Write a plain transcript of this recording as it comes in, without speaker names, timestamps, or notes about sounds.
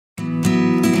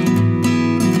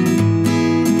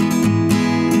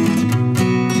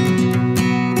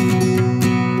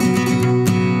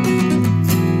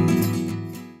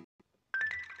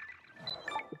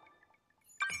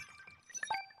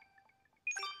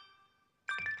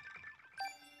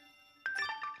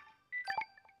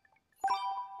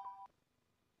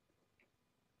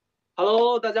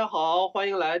Hello，大家好，欢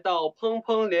迎来到怦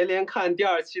怦连连看第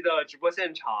2期的直播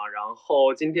现场。然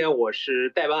后今天我是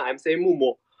代班 MC 木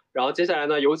木，然后接下来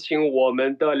呢，有请我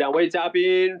们的2位嘉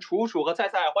宾楚楚和菜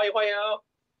菜，欢迎欢迎。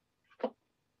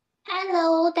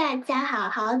Hello，大家好，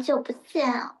好久不见。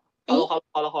Hello，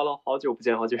好久不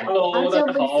见，好久不见。Hello，好久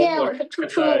不见，我是楚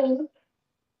楚。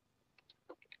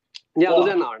你俩都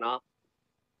在哪儿呢？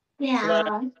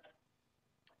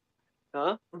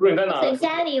啊？不是你在哪？在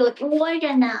家里窝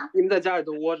着呢。你们在家里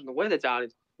都窝着呢，我也在家里。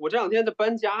我这2天在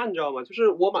搬家，你知道吗？就是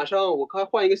我快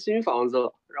换一个新房子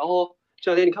了，然后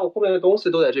这2天你看我后面的东西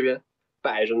都在这边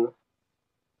摆着呢。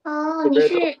哦，你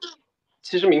是？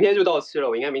其实明天就到期了，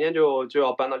我应该明天就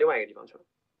要搬到另外一个地方去了。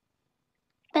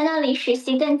搬到离实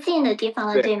习更近的地方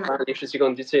了，对吗？搬到离实习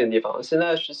更近的地方。现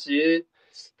在实习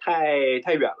太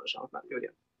远了，上班有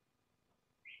点。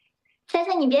菜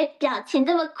菜，你别表情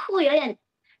这么酷，有点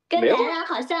跟楠楠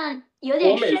好像有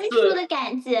点生疏的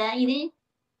感觉，已经。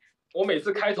我每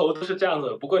次开头都是这样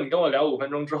子，不过你跟我聊5分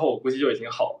钟之后，我估计就已经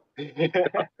好了。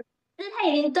那他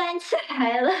已经端起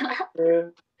来了。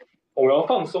我要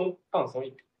放松一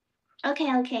点。OK，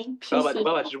我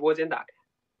要把直播间打开，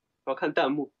我要看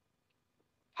弹幕。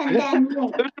看弹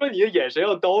幕。他们说你的眼神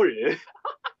要刀人。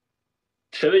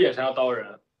谁的眼神要刀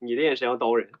人？你的眼神要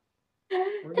刀人。他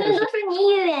们都说你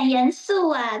一脸严肃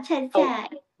啊，菜菜。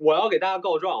我要给大家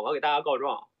告状，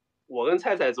我跟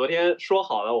菜菜昨天说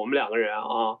好了，我们2个人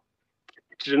啊，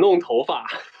只弄头发。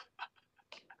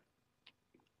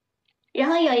然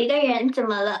后有一个人怎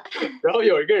么了？然后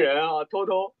有一个人啊，偷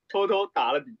偷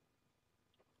打了底。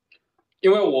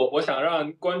因为我想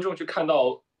让观众去看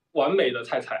到完美的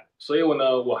菜菜，所以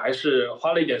我还是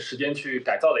花了一点时间去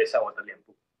改造了一下我的脸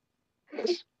部。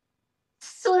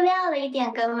塑料了一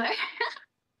点，哥们儿。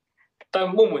但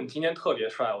木木你今天特别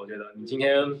帅，我觉得你今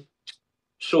天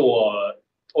是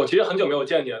我其实很久没有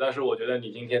见你了，但是我觉得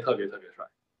你今天特别帅。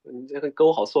你这个跟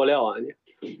我好塑料啊你。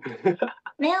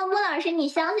没有，穆老师，你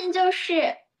相信就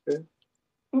是，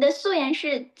你的素颜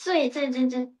是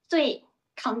最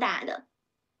抗打的。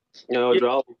主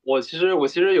要我其实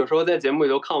有时候在节目里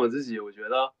头看我自己，我觉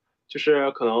得就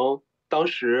是可能当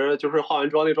时就是化完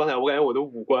妆那个状态，我感觉我的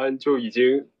五官就已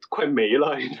经快没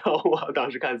了，你知道吗？当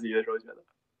时看自己的时候觉得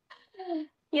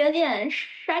有点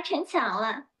刷城墙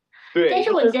了。对，但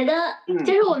是我觉得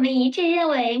就是我们一致认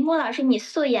为穆老师你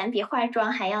素颜比化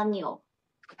妆还要牛。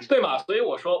对嘛？所以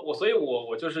我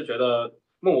就是觉得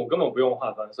木木根本不用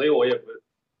化妆，所以我也不。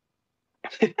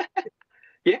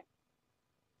耶。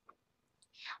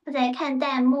我在看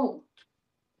弹幕。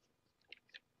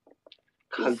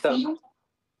看弹幕。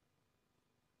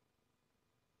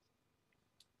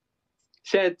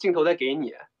现在镜头在给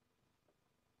你。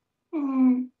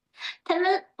他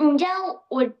们，你知道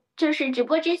我就是直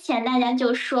播之前大家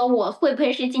就说我会不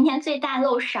会是今天最大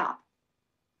漏勺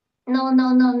 ？No，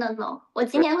 我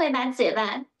今天会把嘴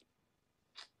巴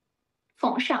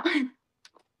缝上。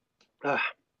哎，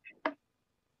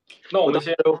那我们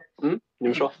先你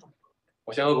们说。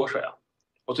我先喝口水啊，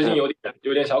我最近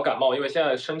有点小感冒，因为现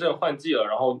在深圳换季了，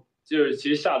然后就是其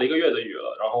实下了1个月的雨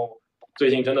了，然后最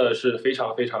近真的是非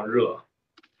常热。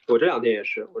我这2天也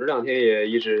是，我这2天也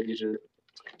一直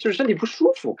就是身体不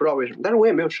舒服，不知道为什么，但是我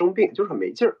也没有生病，就是很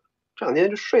没劲儿。这2天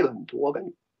就睡了很多，感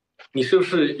觉。你是不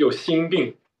是有心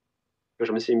病？有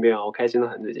什么心病啊？我开心的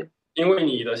很最近。因为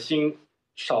你的心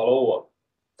少了我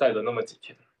在的那么几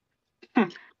天。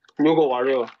你又给我玩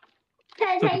这个。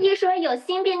他一说有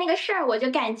心病那个事儿，我就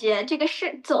感觉这个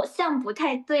事走向不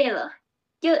太对了，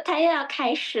他又要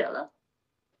开始了。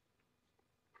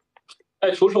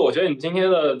哎，楚楚，我觉得你今天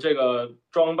的这个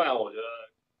装扮，我觉得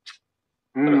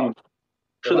特别好。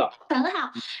是的，很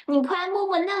好。你夸木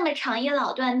木那么长一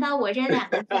老段，到我这2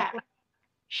个字儿。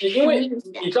因为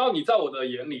你知道你在我的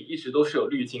眼里一直都是有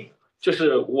滤镜的，就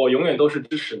是我永远都是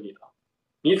支持你的，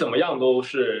你怎么样都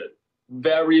是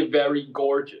very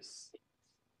gorgeous。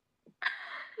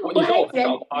你知道我很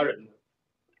少夸人的。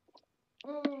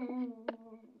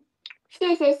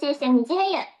谢谢，你今天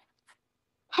也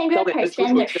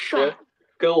100% 的帅。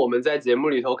跟我们在节目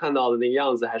里头看到的那个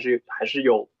样子还是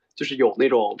有，就是有那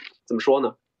种怎么说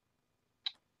呢？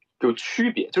有区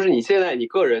别，就是你现在你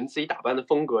个人自己打扮的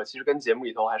风格，其实跟节目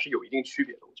里头还是有一定区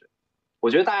别的。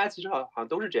我觉得大家其实好像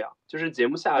都是这样，就是节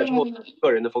目下来之后，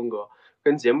个人的风格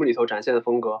跟节目里头展现的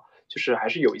风格，就是还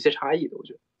是有一些差异的。我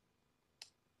觉得。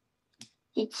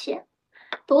的确，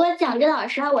不过讲句老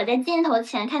实话，我在镜头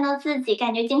前看到自己，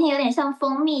感觉今天有点像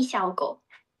蜂蜜小狗。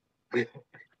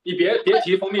你别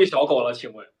提蜂蜜小狗了，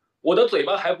请问我的嘴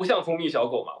巴还不像蜂蜜小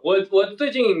狗吗？我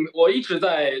最近我一直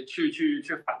在去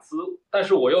反思，但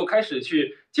是我又开始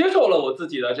去接受了我自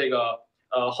己的这个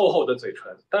厚厚的嘴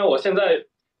唇，但是我现在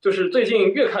就是最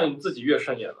近越看自己越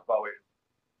顺眼了，不知道为什么。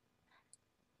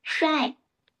帅。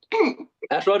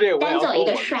哎，说到这个，我也要单走说一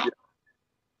个帅。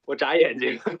我眨眼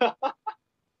睛。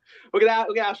我给大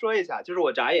家说一下，就是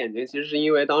我眨眼睛，其实是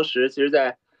因为当时其实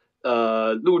在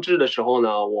录制的时候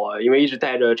呢，我因为一直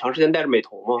长时间戴着美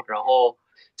瞳嘛，然后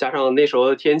加上那时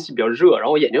候天气比较热，然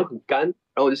后我眼睛很干，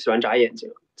然后我就喜欢眨眼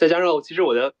睛。再加上其实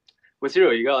有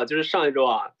一个，就是上一周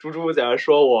啊，猪猪在那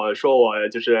说我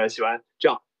就是喜欢这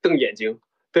样瞪眼睛，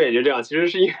瞪眼睛这样，其实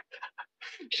是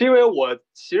因为我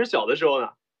其实小的时候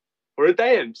呢，我是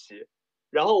单眼皮，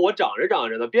然后我长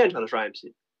着呢变成了双眼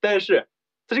皮，但是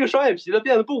它这个双眼皮呢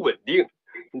变得不稳定，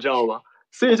你知道吗？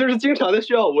所以就是经常的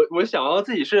需要我想要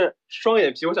自己是双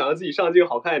眼皮，我想要自己上镜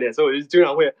好看一点，所以我就经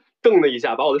常会瞪了一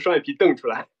下，把我的双眼皮瞪出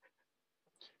来。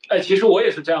哎，其实我也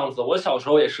是这样子，我小时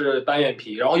候也是单眼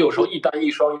皮，然后有时候一单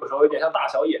一双，有时候有点像大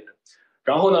小眼。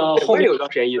然后呢，后面有段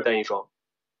时间一单一双。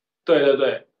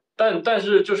对，但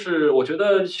是就是我觉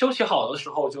得休息好的时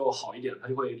候就好一点，它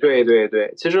就会。对，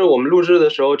其实我们录制的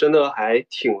时候真的还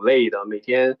挺累的，每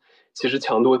天其实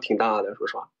强度挺大的，说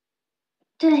实话。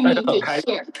对，但是很开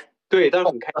心。对，但是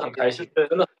很开心，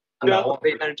真的很难忘。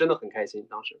累，但是真的很开心，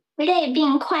当时。累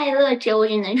并快乐着，我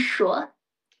只能说。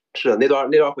是的，那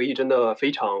段回忆真的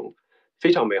非常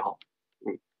非常美好。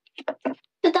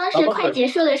就当时快结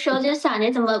束的时候，就想着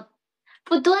怎么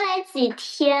不多来几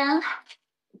天。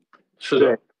是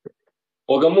的，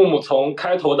我跟木木从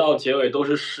开头到结尾都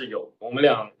是室友，我们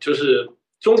俩就是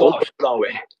中国好室到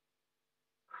尾，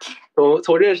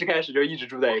从认识开始就一直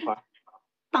住在一块儿，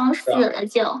绑死了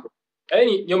就。哎，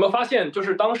你有没有发现，就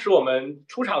是当时我们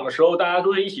出场的时候，大家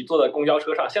都是一起坐在公交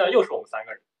车上，现在又是我们3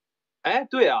个人。哎，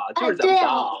对啊，就是咱们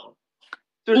仨，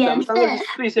就是咱们3个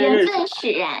最先认识。缘分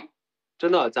使然。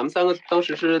真的，咱们3个当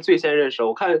时是最先认识。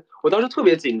我当时特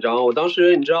别紧张，我当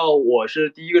时你知道我是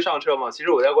第一个上车嘛，其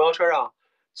实我在公交车上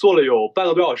坐了有半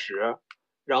个多小时，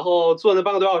然后坐那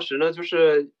半个多小时呢，就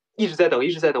是一直在等，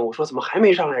我说怎么还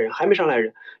没上来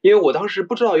人，因为我当时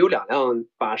不知道有2辆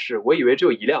巴士，我以为只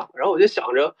有1辆，然后我就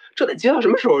想着这得接到什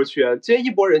么时候去啊？接一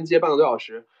波人接半个多小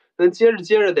时，那接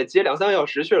着得接2、3个小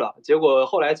时去了，结果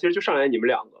后来其实就上来你们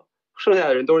2个，剩下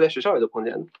的人都是在学校里头碰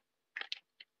见的。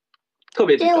特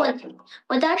别紧张。对，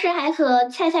我当时还和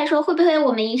菜菜说，会不会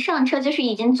我们一上车就是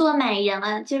已经坐满人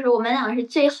了，就是我们俩是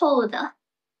最后的。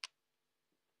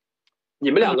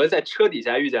你们2个在车底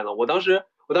下遇见了，我当时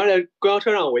在公交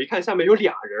车上，我一看下面有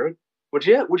俩人，我直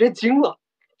接惊了，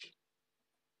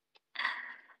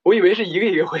我以为是一个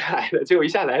一个回来的，结果一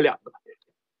下来2个。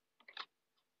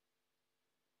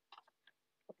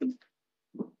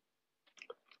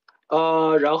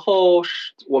然后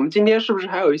我们今天是不是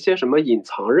还有一些什么隐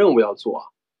藏任务要做啊？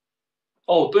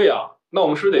哦，对啊，那我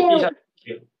们是不是得闭下眼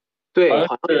睛？对，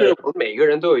好像是我们每个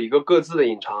人都有一个各自的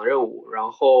隐藏任务，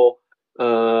然后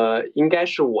应该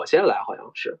是我先来，好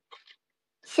像是。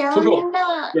行，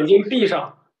眼睛闭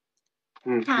上。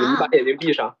你们把眼睛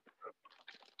闭上，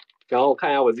然后我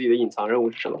看一下我自己的隐藏任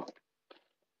务是什么。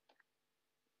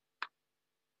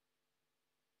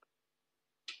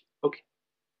OK，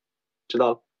 知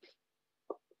道了。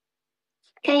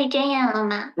可以睁眼了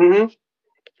吗？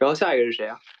然后下一个是谁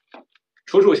啊？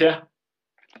楚先。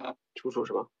楚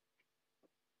是吗？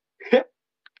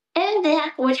哎，等一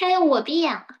下，我差点我闭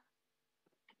眼了。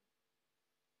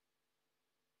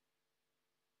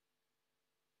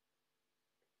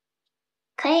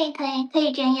可以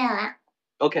睁眼了。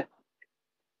OK。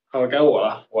好，该我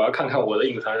了，我要看看我的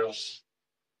隐藏任务。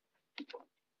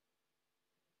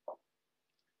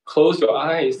Close your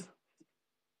eyes。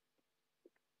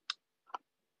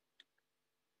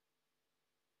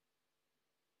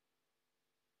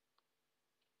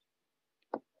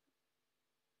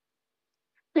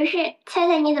不是，菜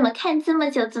菜你怎么看这么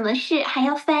久？怎么是还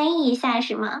要翻译一下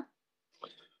是吗？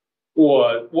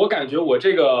我感觉我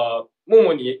这个默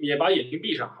默你也把眼睛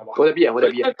闭上好不好？我得闭眼。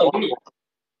在等你。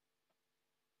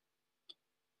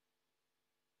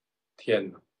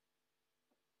天哪。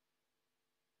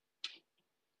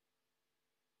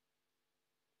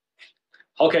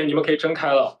OK， 你们可以睁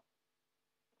开了。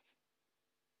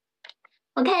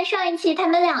我看上一期他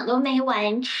们俩都没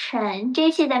完成，这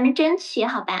一期咱们争取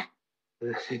好吧？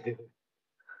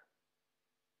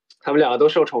他们2个都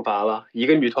受惩罚了，一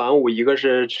个女团舞，一个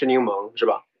是吃柠檬，是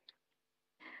吧？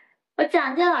我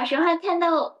讲句老实话，看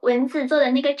到蚊子做的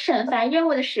那个惩罚任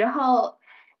务的时候，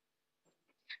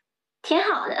挺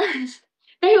好的，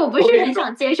但是我不是很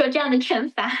想接受这样的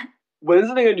惩罚。蚊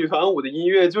子那个女团舞的音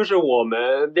乐，就是我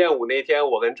们练舞那天，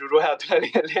我跟猪猪还有锻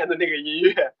炼练的那个音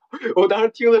乐。我当时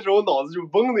听的时候，脑子就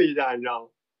嗡的一下，你知道吗？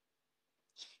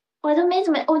我都没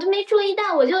注意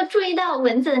到，我就注意到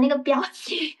蚊子的那个表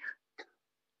情。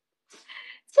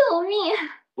救命！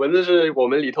蚊子是我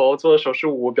们里头做手势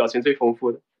舞表情最丰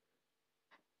富的。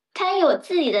他有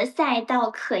自己的赛道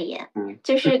可言，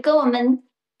就是跟我们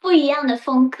不一样的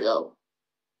风格。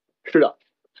是的。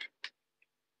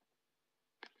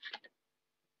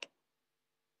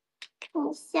看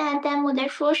一下弹幕在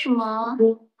说什么。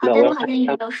好，弹幕好像也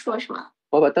没有说什么。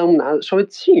我要把弹幕拿的稍微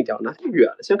近一点，拿太远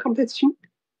了，现在看不太清。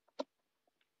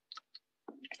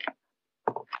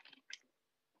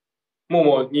默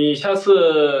默，你下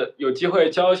次有机会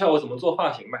教一下我怎么做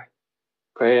发型呗？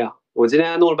可以啊，我今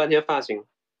天还弄了半天发型。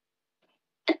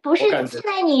不是，现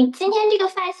在你今天这个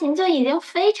发型就已经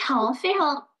非常非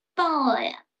常棒了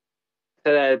呀！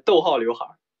现在逗号刘海。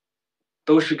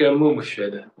都是跟木木学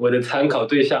的，我的参考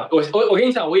对象。我跟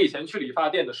你讲，我以前去理发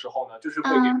店的时候呢，就是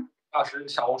会给大师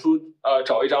小红书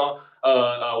找一张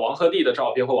王鹤棣的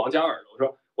照片或王嘉尔的，我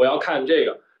说我要看这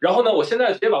个，然后呢，我现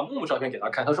在直接把木木照片给他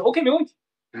看，他说 OK 没问题。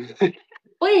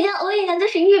我已经就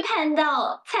是预判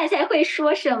到菜菜会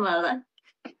说什么了。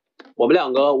我们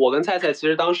两个，我跟菜菜其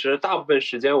实当时大部分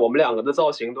时间我们两个的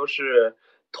造型都是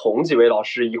同几位老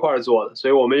师一块儿做的，所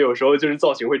以我们有时候就是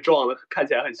造型会撞的，看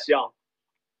起来很像。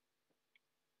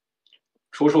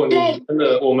楚楚，你真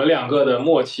的，我们两个的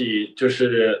默契就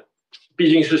是，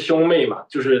毕竟是兄妹嘛，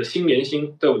就是心连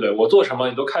心，对不对？我做什么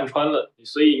你都看穿了，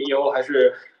所以你以后还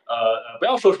是不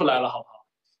要说出来了，好不好？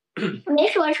没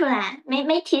说出来，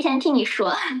没提前听你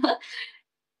说，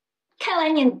看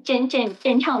完你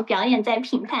整场表演再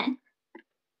评判。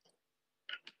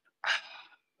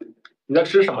你在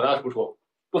吃什么呢，楚楚？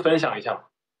不分享一下吗？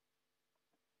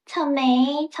草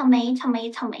莓。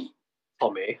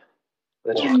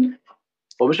我在吃。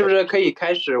我们是不是可以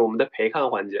开始我们的陪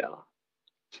看环节了？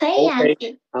可以呀。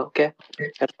OK，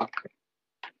 开始吧。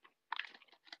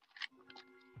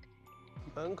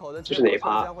这是哪一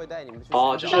趴？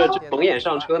哦，这是蒙眼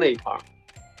上车那一趴。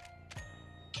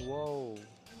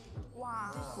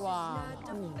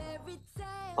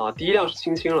哇！第一辆是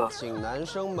青青了。请男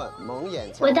生们蒙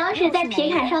眼。我当时在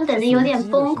皮卡上等的有点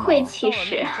崩溃，其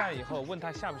实，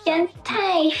天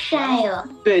太晒了。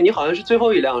对，你好像是最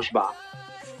后一辆是吧？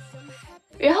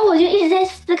然后我就一直在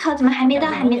思考，怎么还没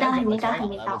到？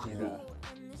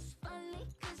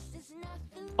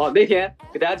哦，那天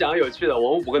给大家讲个有趣的，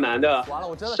我们5个男的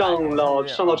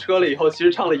上到车了以后，其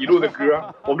实唱了一路的歌。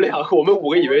我们5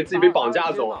个以为自己被绑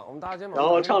架走了，然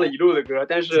后唱了一路的歌，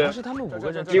但是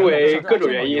因为各种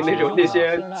原因，那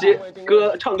些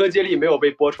唱歌接力没有被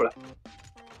播出来。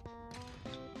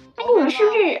哎，你们是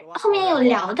不是后面有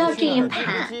聊到这一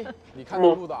盘？你看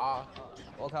路的啊，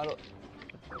我开路。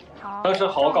当时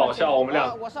好搞笑，我们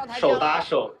俩手搭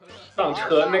手上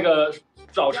车，那个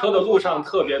找车的路上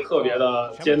特别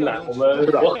的艰难，我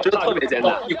真的特别艰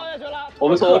难。我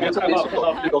们从这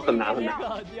都很难。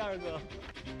第二个，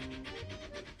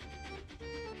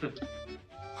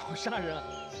好吓人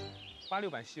，86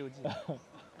版《西游记》。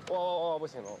不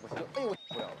行了，哎呦，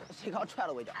不了，谁刚踹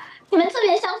了我一脚。你们特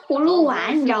别像葫芦娃，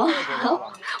你知道吗？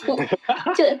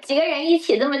就几个人一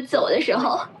起这么走的时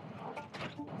候。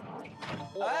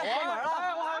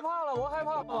我害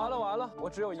怕，完了，我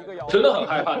只有一个腰。真的很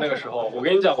害怕那个时候，我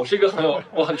跟你讲，我是一个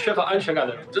我很缺乏安全感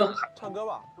的人，真的很害怕。唱歌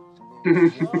吧。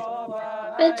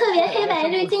特别黑白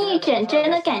滤镜一整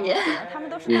帧的感觉。他们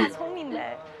都是大聪明的，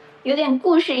有点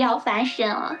故事要发生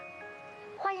了。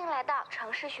欢迎来到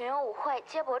城市巡游舞会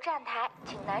接驳站台，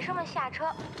请男生们下车。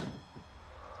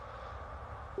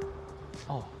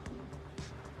哦。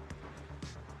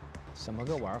什么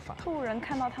个玩法？路人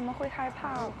看到他们会害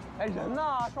怕。哎，人呢？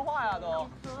说话呀都。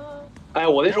哎，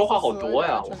我那时候话好多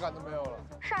呀。安全感都没有了。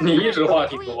你一直话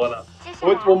挺多的。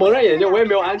我蒙着眼睛，我也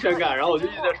没有安全感，然后我就一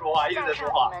直在说话。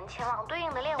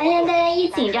而且大家一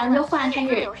紧张就话开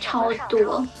始超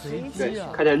多。对，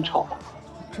看起来很吵。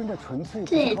真的纯粹。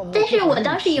对，但是我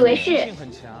当时以为是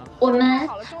我们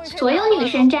所有女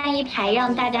生站一排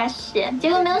让大家选，结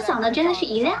果没有想到真的是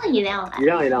一辆一辆来。一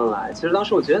辆来，其实当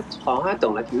时我觉得好像还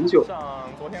等了挺久。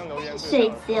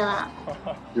随机了。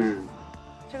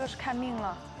这个是看命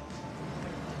了。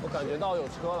我感觉到有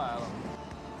车来了。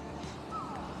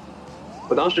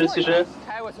我当时其实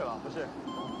开过去了，不是，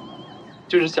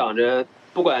就是想着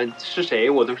不管是谁，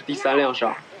我都是第3辆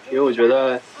上，因为我觉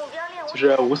得。就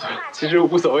是其实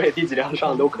无所谓，第几辆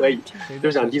上都可以，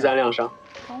就想第3辆上。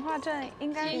童话镇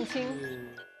应该。想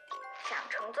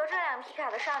成做这辆皮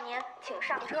卡的少年，请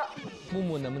上车。木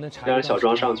木能不能查？让小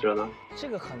庄上去了呢？这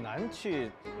个很难去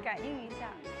感应一下。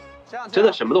真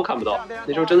的什么都看不到，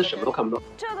那时候真的什么都看不到。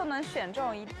这都能选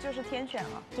中，就是天选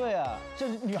了。对啊，这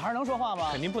女孩能说话吗？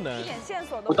肯定不能。一点线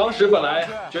索都。我当时本来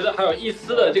觉得还有一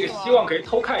丝的这个希望可以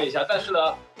偷看一下，但是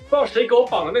呢，不知道谁给我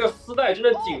绑的那个丝带，真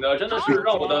的紧的，真的是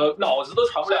让我的脑子都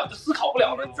传不了，就思考不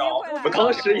了了，你知道吗？我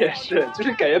当时也是，就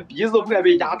是感觉鼻子都快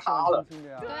被压塌了。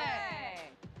对。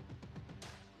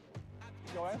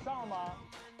有人上吗？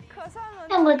可算轮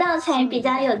看不到才比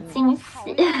较有惊喜。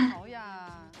好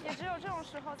呀，也只有这种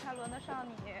时候才轮得上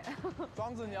你。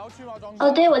庄子，你要去吗？庄子。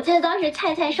哦，对，我记得当时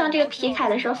菜菜上这个皮卡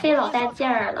的时候费老大劲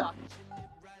儿了。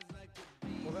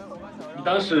你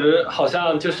当时好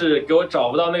像就是给我找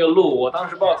不到那个路，我当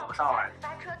时不知道怎么上来。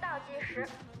发车倒计时。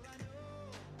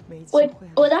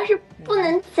我当时不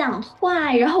能讲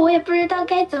话，然后我也不知道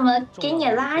该怎么给你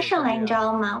拉上来，你知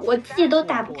道吗？我自己都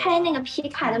打不开那个皮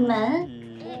卡的门。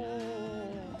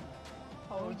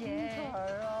哦耶！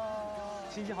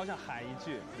欣欣好想喊一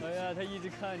句，哎呀，他一直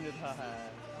看着他，还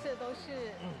这都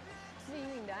是命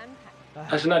运的安排。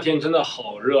但是那天真的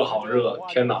好热好热，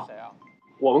天哪！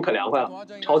我们可凉快了，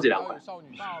超级凉快。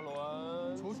大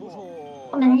轮，楚，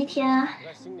我们那天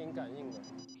心灵感应的，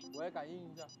我也感应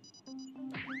一下。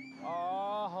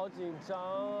啊，好紧张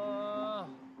啊！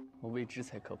我未知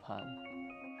才可怕呢。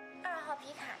2号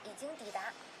皮卡已经抵达，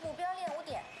目标练舞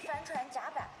点帆船甲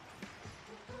板。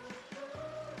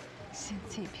仙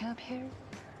气飘飘。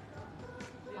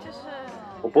就是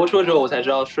我播出之后我才知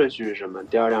道顺序是什么，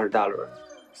第2辆是大轮。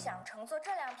想乘坐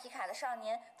这辆皮卡的少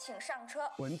年，请上车。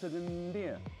文这跟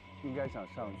练应该想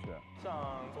上去，像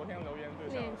昨天留言对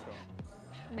象的时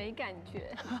候，没感觉。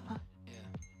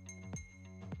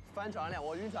帆船练，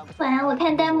我晕船。晚上我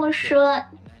看弹幕说，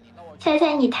菜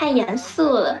菜你太严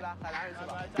肃了。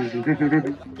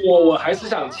我还是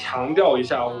想强调一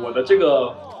下，我的这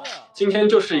个今天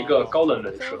就是一个高冷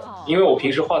人设，因为我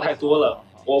平时话太多了。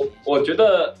我觉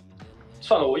得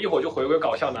算了，我一会儿就回归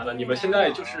搞笑男了。你们现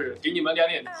在就是给你们2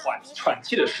点喘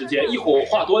气的时间，一会儿我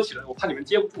话多起来，我怕你们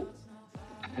接不住。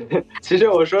其实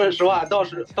我说实话，到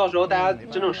时候大家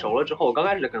真正熟了之后，刚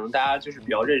开始可能大家就是比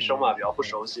较认生嘛，比较不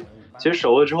熟悉。其实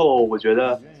熟了之后，我觉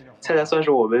得菜菜算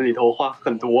是我们里头话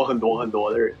很多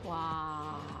的人。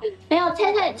哇，没有，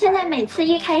菜菜每次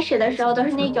一开始的时候都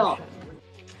是那种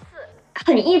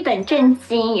很一本正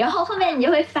经，然后后面你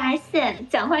就会发现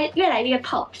讲话越来越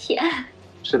跑偏。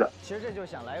是的，其实这就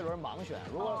想来一轮盲选，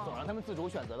如果总让他们自主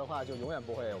选择的话，就永远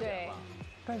不会有变化。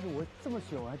但是我这么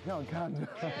选，我还挺想看的。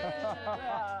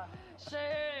是，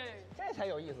这才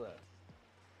有意思。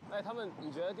哎，他们，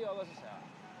你觉得第2个是谁啊？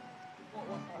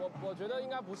我觉得应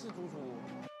该不是猪猪，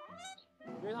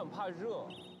因为他们怕热。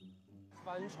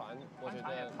帆船，我觉得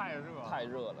太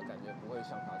热了，感觉不会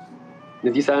上他去。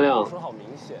那第3辆说好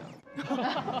明显。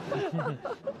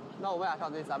那我们俩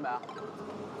上第3呗。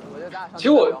我觉得咱俩上。其实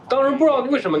我当时不知道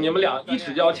为什么你们俩一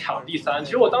直要抢第3，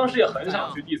其实我当时也很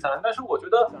想去第3，但是我觉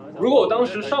得如果我当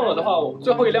时上了的话，我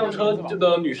最后一辆车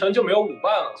的女生就没有舞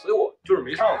伴了，所以我就是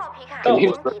没上。但我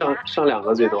上2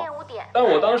个最多。但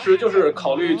我当时就是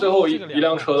考虑最后一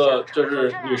辆车的就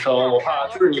是女生，我怕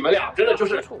就是你们俩真的就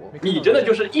是你真的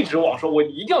就是一直往说，我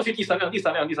一定要去第3辆。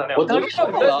我当时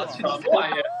上不了，去什么玩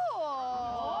意？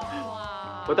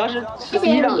我当时第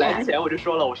1辆来之前我就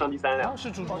说了，我上第3辆。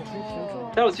是猪猪。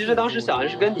但我其实当时想的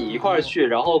是跟你一块儿去，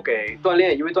然后给锻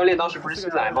炼，因为锻炼当时不是新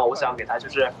来嘛，我想给他就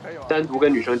是单独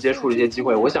跟女生接触的一些机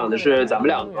会。我想的是咱们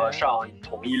2个上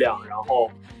同一辆，然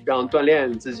后让锻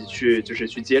炼自己去就是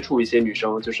去接触一些女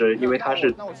生，就是因为他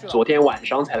是昨天晚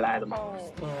上才来的嘛。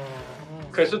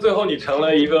可是最后你成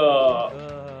了一个，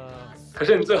可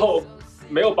是你最后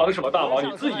没有帮什么大忙，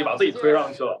你自己把自己推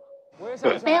上去了。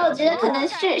没有，我觉得可能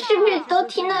是不是都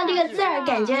听到这个字儿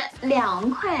感觉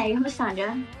凉快，然后想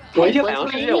着我一听海洋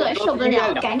世界热受不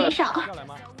了，赶紧上。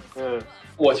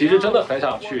我其实真的很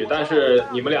想去，但是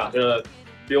你们俩真的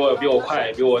比我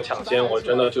快，比我抢先，我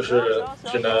真的就是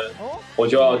只能我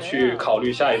就要去考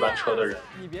虑下一班车的人，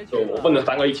就我不能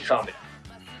3个一起上的。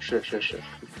是。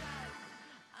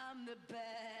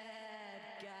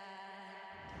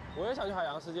我也想去海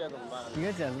洋世界，怎么办？你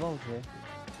跟剪子蹦谁？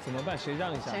怎么办？谁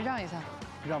让一下？谁让一下？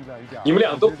让不了一点。你们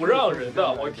俩都不让人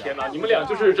的，我天哪！你们俩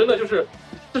就是真的就是，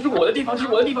这是我的地方，这是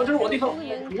我的地方，这是我的地方，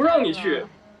不让你去。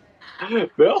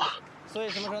没有。所以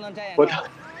什么时候能摘眼？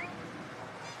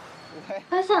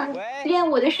我想练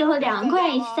舞的时候凉快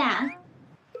一下。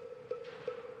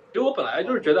其实我本来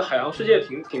就是觉得海洋世界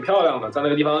挺漂亮的，在那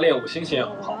个地方练舞心情也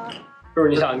很好。就是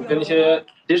你想跟那些，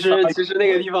其实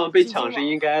那个地方被抢是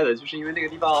应该的，就是因为那个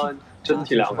地方真的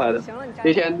挺凉快的。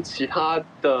那天其他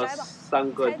的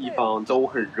3个地方都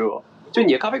很热，就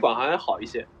你的咖啡馆好像好一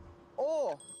些。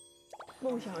哦，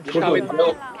不是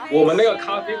我们那个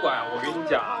咖啡馆，我跟你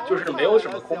讲啊，就是没有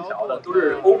什么空调的，都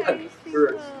是 open， 就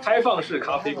是开放式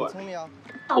咖啡馆。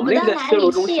我们那个在线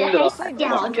路中心的还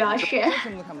小，主要是什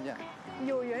么都看不见。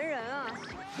有缘人啊！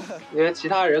因为其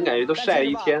他人感觉都晒了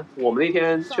一天，我们那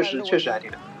天确实还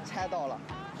挺凉。猜到了。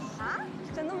啊？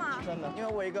真的吗？真的，因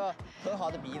为我一个很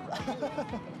好的鼻子。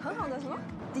很好的什么？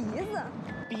鼻子？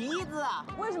鼻子？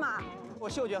为什么？我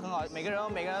嗅觉很好，每个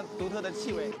人独特的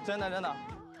气味，真的。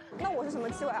那我是什么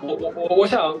气味啊？我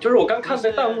想就是我刚看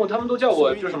那弹幕，他们都叫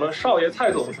我就什么少爷蔡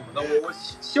总什么的，我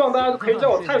希望大家都可以叫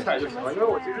我蔡蔡就行了，因为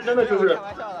我其实真的就是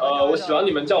我喜欢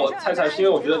你们叫我蔡蔡，是因为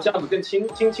我觉得这样子更亲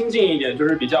近一点，就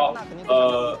是比较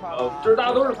就是大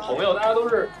家都是朋友，大家都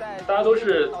是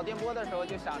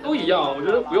都一样，我觉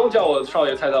得不用叫我少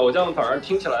爷蔡蔡，我这样反而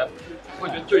听起来会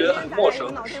觉得很陌生，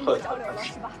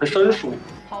很生疏。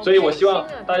所以我希望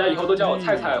大家以后都叫我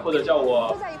菜菜，或者叫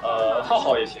我浩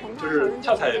浩也行，就是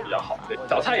俏菜也比较好，对，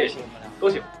小菜也行，都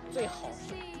行。最好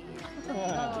是，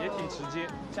也挺直接。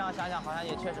这样想想好像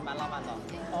也确实蛮浪漫的。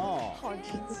哦，好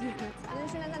直接。您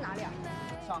现在在哪里啊？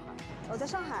上海。我在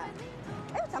上海。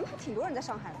哎，咱们还挺多人在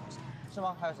上海的。是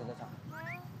吗？还有谁在上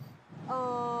海？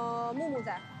木木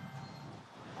在。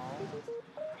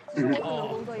是我可能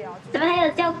工作也要去。咱们还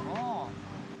有叫。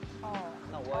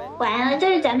完了，就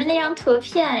是咱们那张图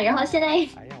片，然后现在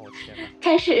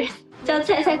开始叫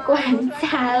菜菜管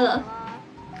家了。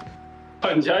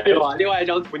管家有啊，另外一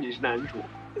张图你是男主。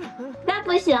那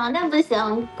不行，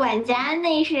管家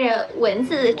那是文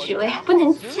字的职位，不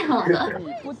能讲的。你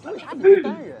为啥你不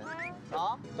单人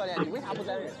啊？教练，你为啥不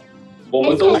单人？我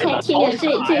们都菜听着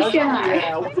最顺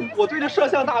耳。我对着摄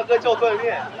像大哥叫锻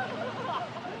炼。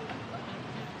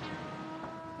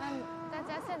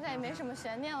现在也没什么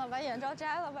悬念了，把眼罩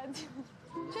摘了吧，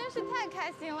真是太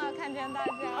开心了，看见大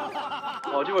家。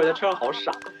我这会儿在车上好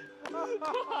傻。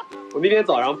我那天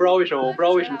早上不知道为什么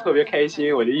特别开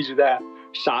心，我就一直在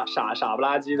傻不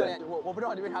拉几的。我不知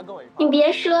道你为啥跟我一块。你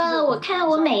别说了，我看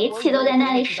我每一期都在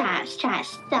那里傻笑。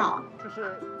就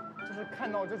是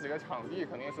看到这几个场地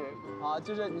肯定是啊，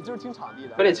就是你就是听场地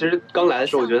的。而且其实刚来的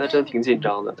时候，我觉得他真的挺紧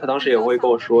张的，他当时也会跟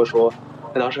我说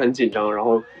他当时很紧张，然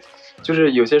后。就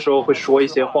是有些时候会说一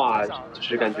些话，就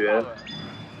是感觉，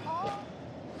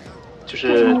就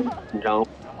是紧张。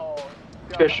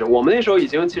确实，我们那时候已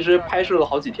经其实拍摄了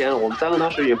好几天了，我们3个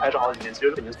当时已经拍摄好几天，其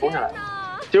实已经松下来了。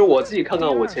其实我自己看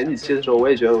我前几期的时候，我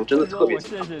也觉得我真的特别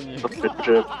紧张，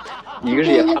就是一个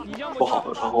是也拍不好，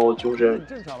然后就是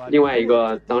另外一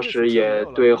个当时也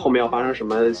对后面要发生什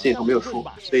么心里头没有数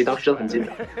吧，所以当时真的很紧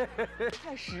张。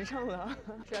太实诚了，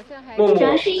主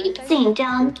要是一紧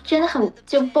张，真的很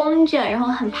就绷着，然后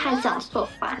很怕讲错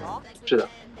话。是的，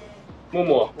木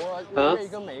木，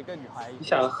你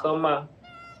想喝吗？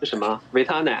是什么？维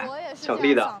他奶，巧克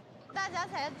力的。大家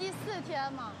才第4天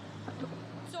嘛。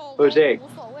不是这个，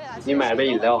你买杯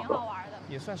饮料喝。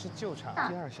也算是救场。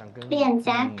第二想跟脸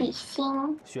颊比心，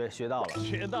学到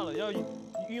了，要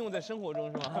运用在生活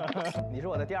中是吗？你是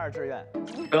我的第2志愿，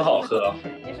真好喝。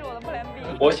你是我的 Plan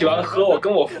B。我喜欢喝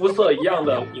跟我肤色一样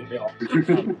的饮料。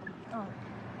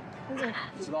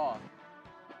知道啊，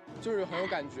就是很有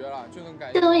感觉了，就能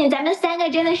感觉。这东西咱们3个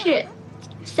真的是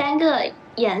3个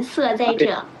颜色在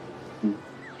这。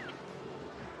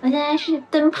我现在是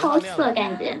灯泡色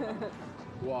感觉。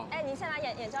哇！哎，你先把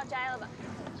眼罩摘了吧。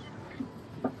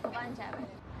我帮你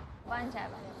摘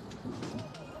吧。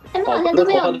他们好像都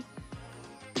没有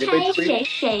拍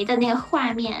谁的那个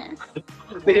画面。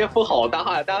那天风好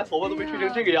大呀，大家头发都被吹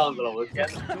成这个样子了，我的天！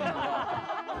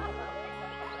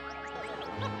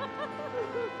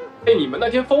哎，你们那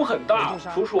天风很大，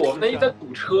叔叔，我们那天在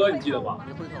堵车，你记得吗？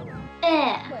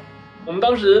对。我们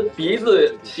当时鼻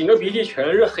子擤个鼻涕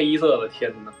全是黑色的，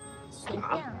天哪！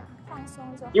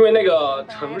因为那个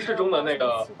城市中的那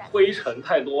个灰尘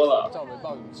太多了，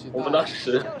我们当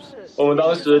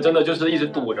时真的就是一直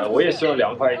堵着，我也希望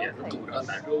凉快一点，堵着很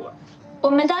难受啊。我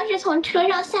们当时从车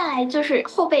上下来，就是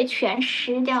后背全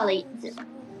湿掉了已经。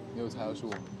没有猜到是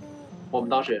我们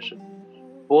当时也是。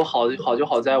不过好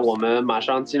在我们马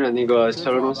上进了那个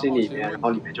销售中心里面，然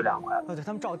后里面就凉快了。对，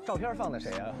他们照片放的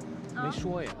谁啊？没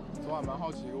说呀。我还蛮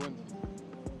好奇一个问题，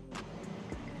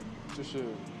就是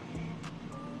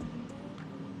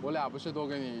我俩不是都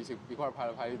跟你一块拍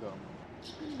了拍立得吗？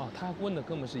哦，他问的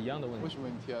跟我们是一样的问题。为什么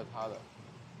你贴了他的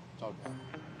照片？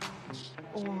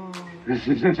哇，你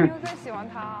又在喜欢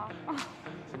他啊？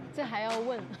这还要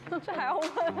问？这还要问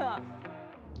啊？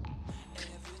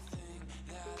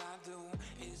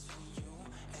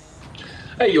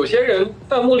哎，有些人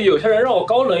弹幕里有些人让我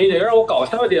高冷一点，让我搞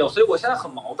笑一点，所以我现在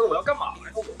很矛盾，我要干嘛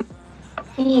呀？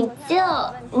你就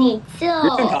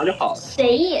正常就好了，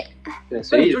随意。对，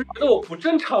随意。就是觉得我不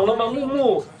正常了吗？木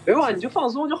木，没有啊，你就放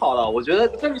松就好了。我觉得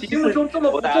在你心目中这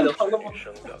么不正常的吗？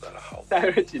大家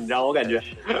有点紧张，我感觉，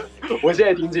我现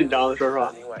在挺紧张的，说实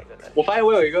话。我发现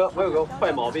我有一个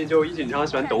坏毛病，就一紧张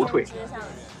喜欢抖腿。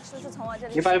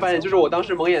你发现，就是我当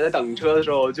时蒙眼在等车的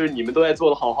时候，就是你们都在做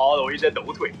的好好的，我一直在抖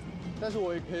腿。但是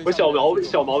我也可以。我小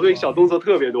毛病、小动作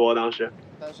特别多，当时。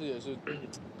但是也是。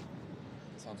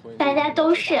大家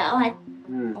都是哇。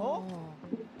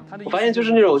我发现就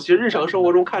是那种其实日常生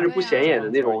活中看着不显眼的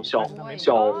那种小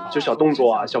动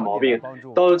作啊、小毛病，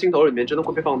到了镜头里面真的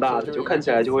会被放大的，就看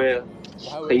起来就会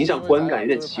很影响观感，有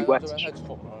点奇怪。太丑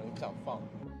了，你不想放。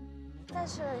但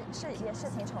是也是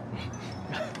挺丑的。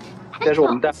但是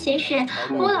我们其实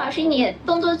穆老师你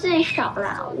动作最少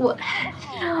了，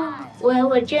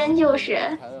我真就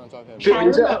是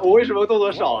我为什么动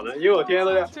作少呢？因为我天天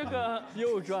都在这个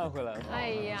又转回来了。哎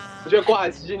呀，我这挂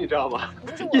机你知道吗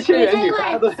？1000元女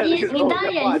孩都在那个你当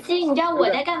人机，你知道我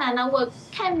在干嘛吗？我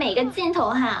看每个镜头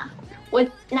哈，我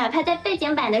哪怕在背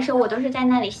景板的时候，我都是在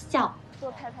那里笑。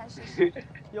多拍拍试试。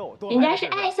人家是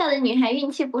爱笑的女孩，运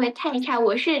气不会太差，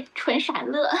我是纯傻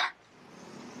乐。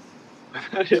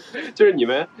就是你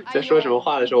们在说什么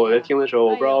话的时候，我在听的时候，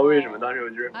我不知道为什么当时我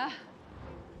就是。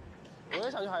我也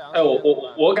想去海洋。哎，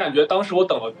我感觉当时我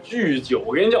等了巨久。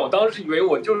我跟你讲，我当时以为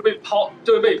我就是被抛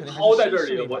在这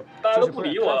里了，大家都不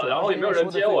理我了，然后也没有人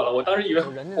接我了。我当时以为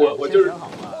我就是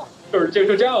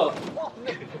这样了。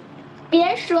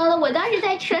别说了，我当时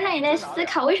在车上也在思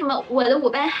考，为什么我的舞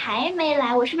伴还没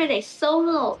来？我是不是得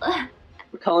solo 了？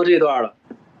看到这段了，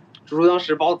猪猪当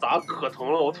时把我砸可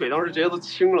疼了，我腿当时直接都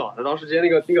青了，他当时直接那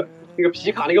个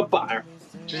皮卡那个板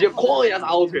直接哐一下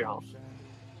砸我腿上。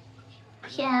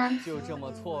天！就这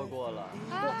么错过了。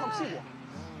我靠屁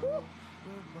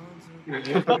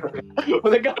股！我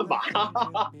在干嘛？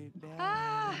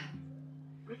啊！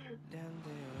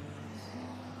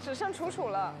只剩楚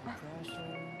了。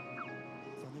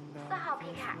4号皮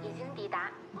卡已经抵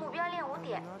达，目标练舞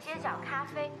点街角咖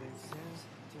啡。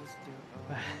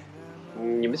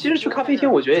你们其实去咖啡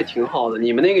厅，我觉得也挺好的。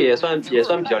你们那个也算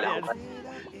比较凉快。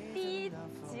第1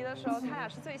集的时候，他俩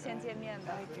是最先见面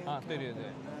的。啊，对。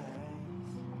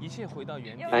一切回到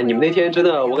原点。哎，你们那天真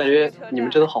的，我感觉你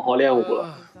们真的好好练舞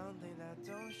了。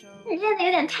你练的有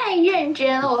点太认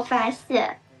真了，我发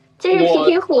现，就是皮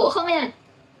皮虎后面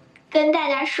跟大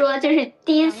家说，就是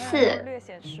第一次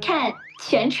看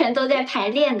全程都在排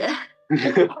练的。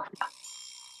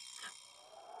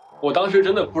我当时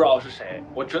真的不知道是谁，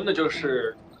我真的就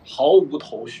是毫无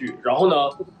头绪。然后呢，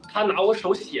他拿我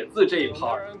手写字这一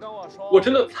part， 我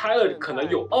真的猜了可能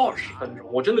有20分钟，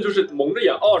我真的就是蒙着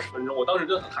眼20分钟。我当时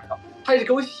真的很害怕，他一直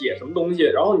给我写什么东西，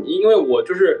然后因为我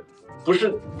就是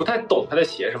不太懂他在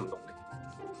写什么东西，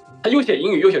他又写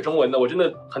英语又写中文的，我真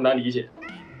的很难理解。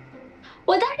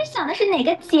我当时想的是哪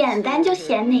个简单就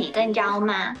写哪个，你知道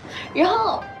吗？然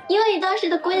后因为当时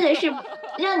的规则是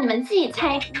让你们自己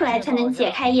猜出来才能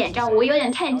解开眼罩，我有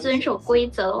点太遵守规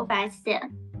则了，我发现。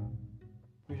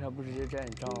为啥不直接摘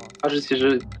眼罩啊？当时其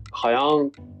实好像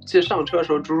记得上车的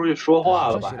时候猪猪就说话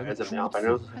了吧，还是怎么样？反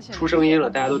正出声音了，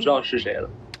大家都知道是谁了。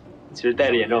其实戴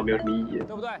着眼罩没有什么意义，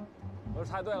对不对？我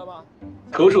猜对了吗？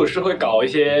图主是会搞一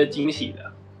些惊喜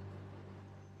的。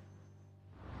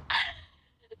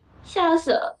笑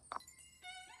死了！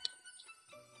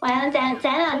完了，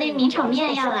咱俩那名场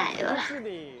面要来了。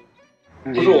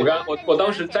不是我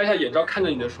当时摘下眼罩看着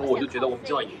你的时候，我就觉得我们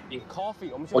今晚赢定。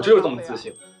我就是这么自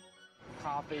信。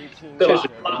对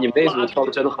吧？你们那组跳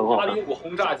的真的很好看。805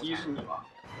轰炸机是你吧？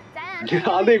你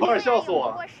看那块笑死我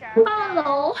了。2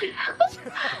楼，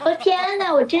我天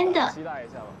哪！我真的。期待一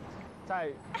下吧，在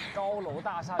高楼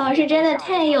大厦。老师真的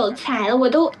太有才了，我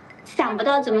都想不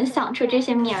到怎么想出这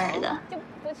些名儿的。就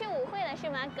不去舞会了是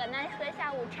吗？搁那喝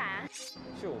下午茶。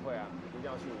去舞会啊，一定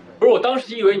要去舞会。不是，我当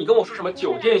时以为你跟我说什么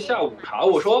酒店下午茶，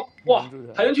我说哇，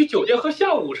还能去酒店喝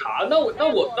下午茶，那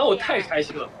我太开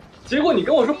心了。结果你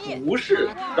跟我说不是，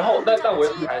然后但我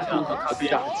也很开心，喝咖啡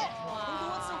啊。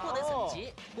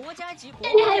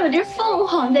甚至还有只凤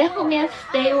凰在后面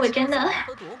飞，我真的。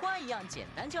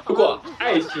不过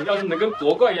爱情要是能跟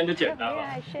夺冠一样就简单了，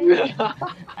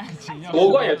夺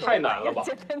冠也太难了吧？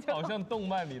好像动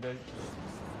漫里的。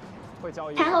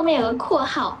它后面有个括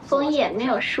号，枫叶没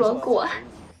有说过。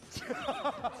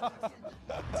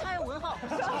蔡文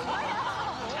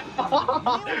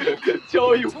浩，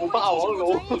教育不霸王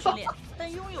龙，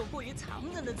但拥有过于常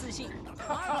人的自信。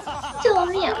救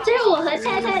命！就是我和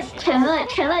菜菜成了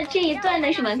这一段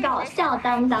的什么搞笑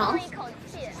担当。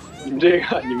你们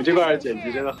这块剪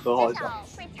辑真的很好笑。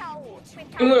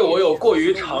因为我有过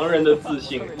于常人的自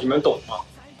信，你们懂吗？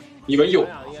你们有？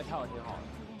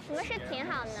什么是挺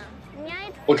好呢？你要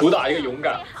我主打一个勇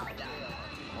敢。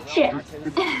是。好。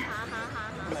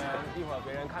一会儿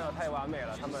别人看到太完美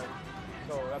了，他们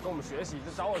就要跟我们学习，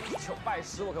就找我拜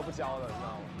师，我可不教的，你知道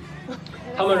吗？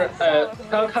他们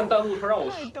刚刚看弹幕说让我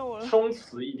松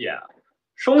弛一点，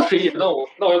那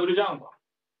我要不就这样吧。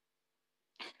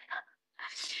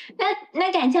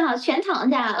那感情好，全躺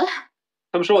下了。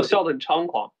他们说我笑得很猖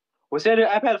狂，我现在这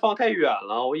iPad 放太远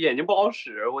了，我眼睛不好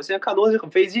使，我现在看东西很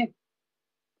费劲。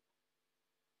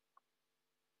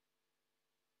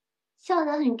笑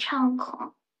得很猖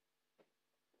狂。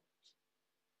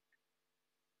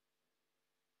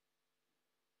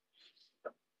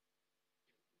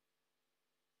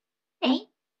哎，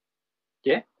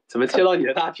耶，怎么切到你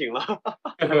的大屏了？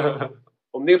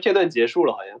我们那个片段结束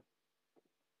了，好像。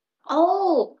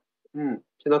哦。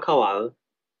片段看完了，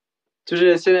就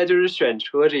是现在就是选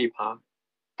车这一趴。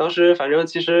当时反正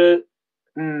其实，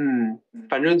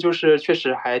反正就是确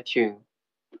实还挺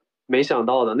没想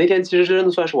到的。那天其实真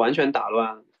的算是完全打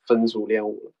乱分组练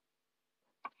舞了。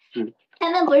他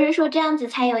们不是说这样子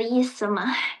才有意思吗？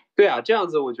对啊，这样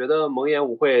子我觉得蒙眼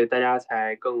舞会大家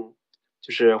才更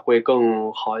就是会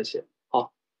更好一些。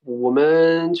好，我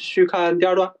们继续看第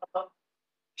二段。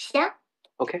行。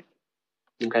OK，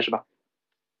 你们开始吧。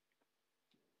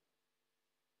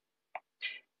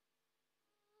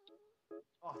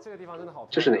这个地方真的好。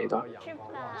这是哪一段？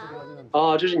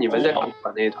哦，这是你们在考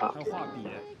馆那一段。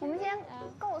我们先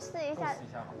构思一下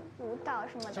舞蹈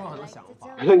什么的。这么很多想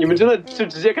法。你们真的就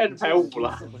直接开始排舞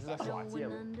了？不是在耍剑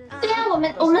吗？对啊，我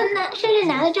们甚至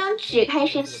拿了张纸开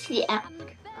始写。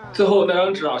最后那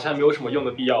张纸好像没有什么用的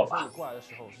必要吧？过来的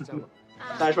时候是这样的。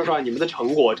但是说实话，你们的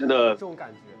成果真的这种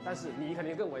感觉，但是你肯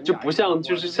定更文雅，就不像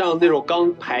就是像那种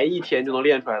刚排一天就能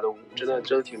练出来的舞，真的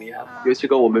挺厉害的，尤其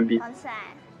跟我们比。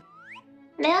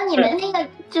没有，你们那个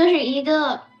就是一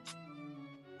个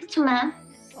什么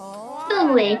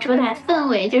氛围，主打氛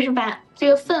围，就是把这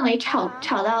个氛围炒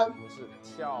到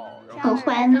很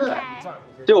欢乐。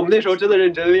就我们那时候真的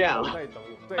认真练了。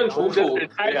但楚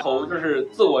开头就是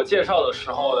自我介绍的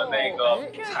时候的那个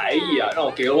才艺啊，让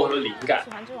我给了我很多灵感。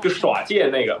就耍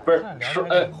剑那个，不是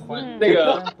那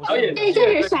个导演，对，就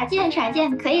是耍剑，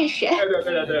可以是。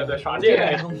对，耍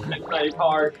剑那一块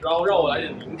儿，然后让我来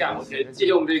点灵感，我可以借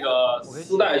用这个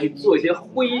丝带去做一些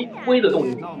挥的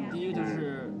动作。第一个就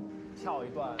是跳一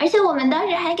段，而且我们当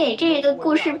时还给这个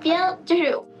故事就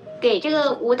是给这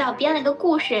个舞蹈编了一个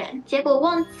故事，结果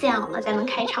忘讲了，咱们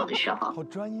开场的时候。好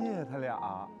专业，他俩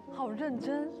好认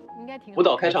真，应该挺。舞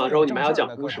蹈开场的时候，你们还要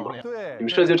讲故事吗？对，你们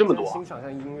设计这么多。欣赏一下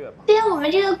音乐吧。对啊，我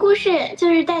们这个故事就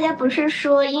是大家不是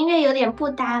说音乐有点不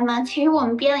搭吗？其实我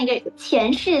们编了一个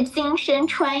前世今生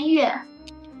穿越。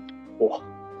哇！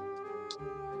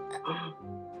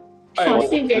小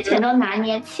细节全都拿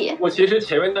捏起。我其实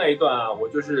前面那一段啊，我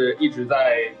就是一直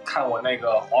在看我那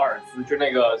个华尔兹，就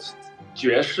那个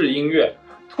爵士音乐，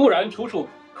突然楚楚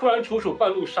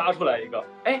半路杀出来一个，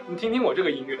哎，你听听我这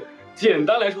个音乐。简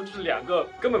单来说就是两个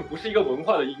根本不是一个文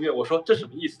化的音乐。我说这什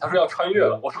么意思？他说要穿越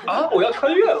了。我说啊，我要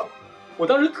穿越了。我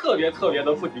当时特别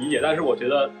的不理解，但是我觉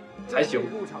得还行，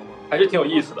还是挺有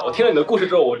意思的。我听了你的故事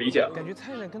之后，我理解了。感觉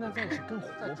蔡人跟他在一起更活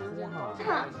泼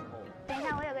哈。等一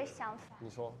下，我有个想法。你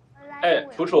说。哎，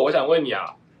楚楚，我想问你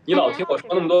啊，你老听我说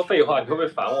那么多废话，你会不会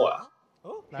烦我呀？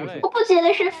我不觉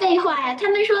得是废话呀。他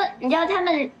们说，你知道他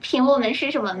们评我们是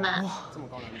什么吗？这么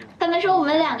高难度。他们说我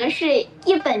们两个是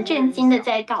一本正经的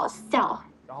在搞笑。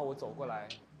然后我走过来，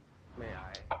美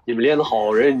癌。你们练得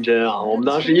好认真啊！我们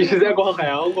当时一直在逛海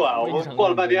洋馆，我们逛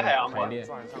了半天海洋馆。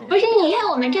不是，你看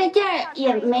我们这地儿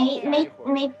也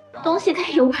没东西可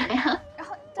以玩啊。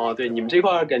哦，对，你们这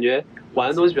块感觉玩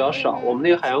的东西比较少。我们那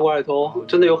个海洋馆里头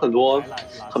真的有很多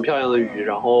很漂亮的鱼，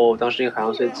然后当时那个海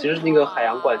洋所以其实那个海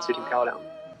洋馆其实挺漂亮的。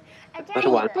但是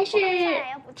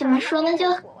怎么说呢？就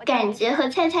感觉和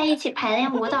菜菜一起排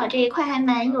练舞蹈这一块还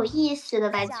蛮有意思的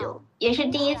吧？就也是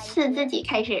第一次自己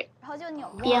开始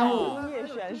编舞。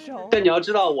但你要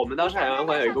知道，我们当时海洋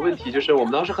馆有一个问题，就是我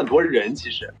们当时很多人，其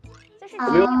实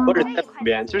我们有很多人在旁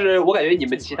边。就是我感觉你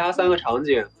们其他3个场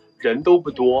景人都不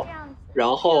多，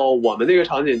然后我们那个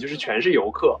场景就是全是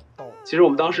游客。其实我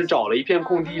们当时找了一片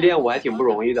空地练舞还挺不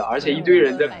容易的，而且一堆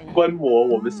人在观摩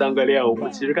我们3个练舞，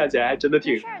其实看起来还真的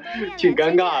挺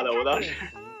尴尬的。我当时，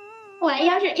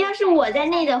要是我在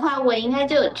那的话，我应该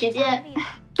就直接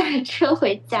打车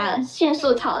回家了，迅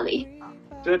速逃离。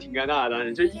真的挺尴尬的，当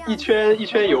时就一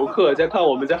圈游客在看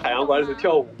我们在海洋馆里头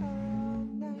跳舞。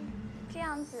这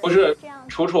样子。不是，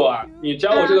楚楚啊，你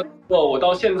教我这个我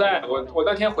到现在我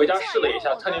那天回家试了一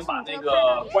下，差点把那个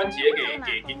关节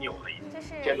给扭了一下。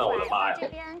天哪，我的妈呀！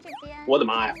我的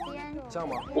妈呀！这样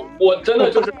吗？我真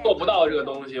的就是做不到这个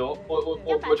东西，我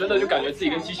真的就感觉自己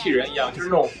跟机器人一样，就是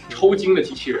那种抽筋的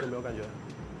机器人。没有感觉。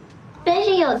但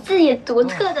是有自己独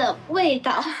特的味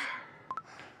道。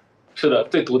是的，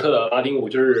最独特的拉丁舞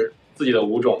就是自己的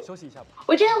舞种。休息一下吧。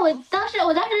我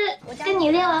当时跟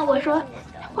你练完，我说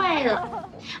坏了，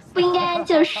不应该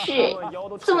就是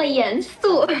这么严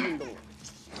肃。那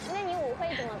你舞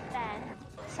会怎么办？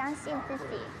相信自己，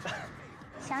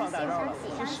相信。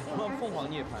凤凰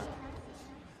涅槃，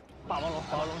霸王龙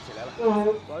起来了。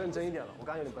我要认真一点了，我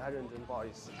刚刚有点不太认真，不好意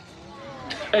思。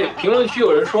哎，评论区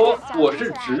有人说我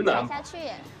是直男。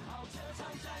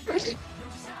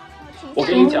我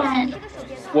跟你讲，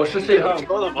我是世界上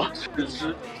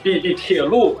比铁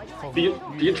路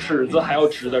比尺子还要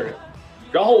直的人。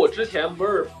然后我之前不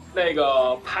是那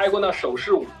个拍过那手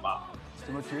势舞吗？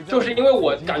就是因为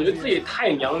我感觉自己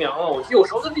太娘了，我有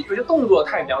时候自己有些动作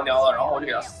太娘了，然后我就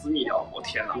给它私密掉。我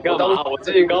天哪！你干嘛？我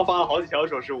最近刚发了好几条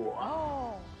手势舞。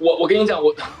我跟你讲，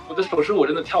我的手势我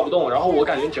真的跳不动，然后我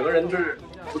感觉整个人就是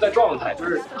不在状态，就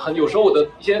是有时候我的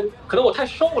一些可能我太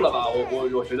瘦了吧，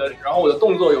我觉得，然后我的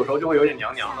动作有时候就会有点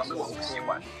娘的，所以我不喜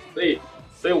欢，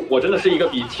所以我真的是一个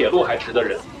比铁路还直的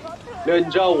人。没有，你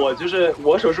知道我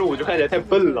手势舞就看起来太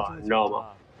笨了，你知道吗？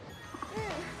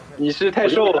你是太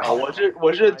瘦了，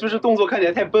我是就是动作看起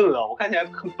来太笨了，我看起来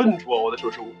很笨拙，我的手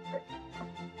势舞。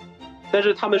但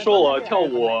是他们说我跳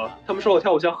舞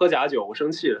像喝假酒，我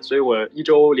生气了，所以我一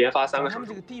周连发3个手势。他们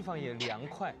这个地方也凉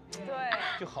快，对，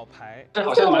就好排。这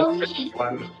好像蛮喜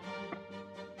欢的。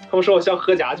他们说我像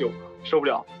喝假酒，受不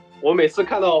了。我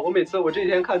这几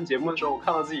天看节目的时候，我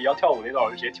看到自己要跳舞那段，我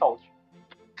就直接跳过去。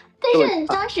但是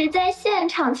当时在现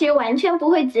场其实完全不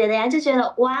会觉得呀，就觉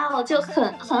得哇哦，就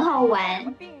很好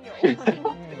玩。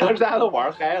当时大家都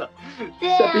玩嗨了，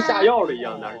像被下药了一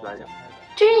样，当时大家。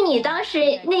就是你当时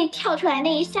那跳出来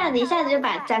那一下子就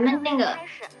把咱们那个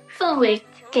氛围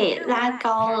给拉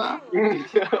高了。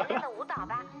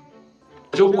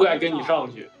我就不该跟你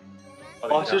上去。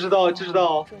哦，这是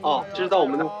到我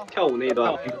们的跳舞那一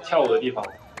段跳舞的地方。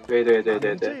对，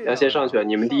要先上去，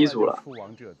你们第一组了。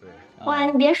哇，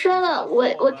你别说了，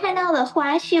我看到了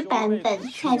花絮版本，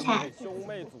菜。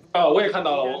我也看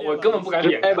到了，我根本不敢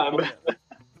点开版本。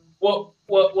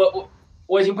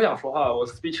我已经不想说话了，我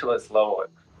speechless 了我。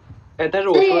哎，但是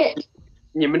我说，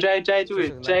你们摘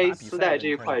丝带这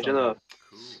一块真的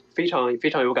非常非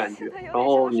常有感觉，然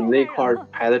后你们那一块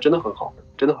排的真的很好，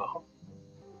真的很好。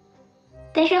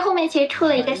但是后面其实出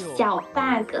了一个小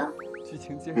bug。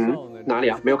哪里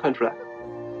啊？没有看出来。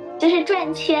就是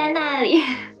转圈那里。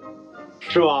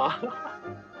是吗？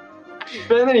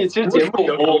在那里其实节目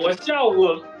我下午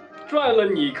转了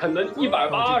你可能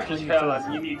180圈了，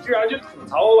你居然去吐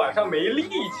槽我晚上没力气。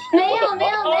没有，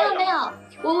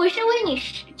我是为你，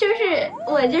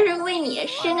我就是为你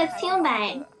申个清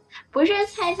白，不是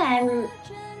菜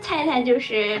就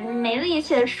是没力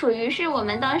气的，属于是我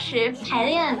们当时排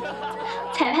练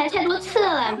彩排太多次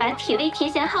了，把体力提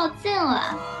前耗尽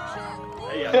了。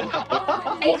哎呀，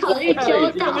没考虑周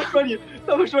到。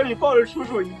他们说你抱着楚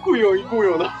楚一雇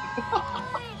佣的。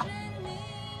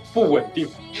不稳定，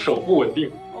手不稳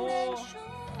定。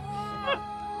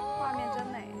画面真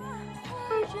美。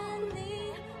不是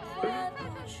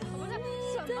什么，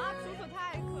楚楚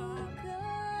太可爱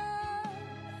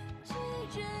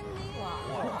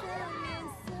了。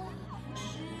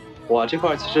哇，这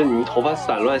块其实你们头发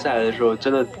散乱下来的时候，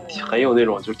真的很有那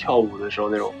种就跳舞的时候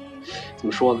那种，怎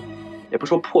么说呢？也不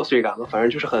说破碎感吧，反正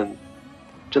就是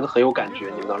真的很有感觉。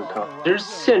你们当时跳，其实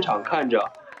现场看着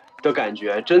的感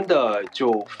觉真的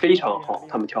就非常好，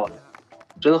他们跳的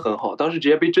真的很好，当时直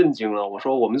接被震惊了。我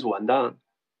说我们组完蛋了。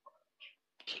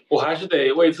我还是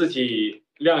得为自己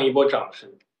亮一波掌声，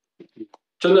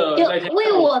真的那天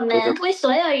为我们为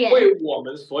所有人为我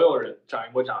们所有人掌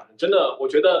一波掌声。真的，我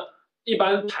觉得一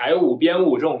般排舞编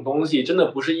舞这种东西，真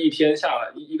的不是一天下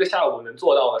来一个下午能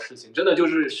做到的事情，真的就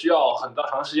是需要很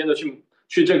长时间的去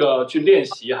练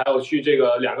习，还有去这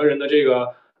个2个人的这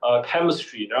个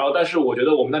chemistry。然后，但是我觉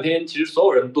得我们那天其实所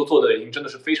有人都做的已经真的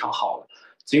是非常好了，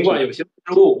尽管有些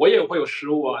失误，我也会有失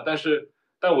误啊，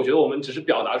但我觉得我们只是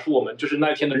表达出我们就是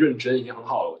那天的认真已经很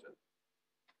好了，我觉得。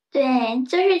对，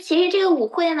就是其实这个舞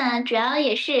会嘛，主要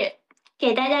也是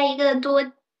给大家一个多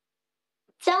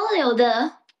交流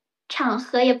的场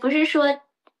合，也不是说，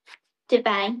对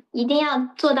吧？一定要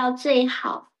做到最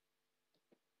好。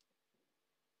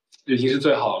已经是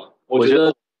最好了，我觉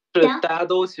得是大家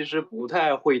都其实不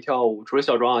太会跳舞，除了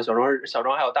小庄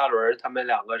还有大轮，他们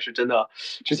2个是真的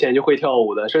之前就会跳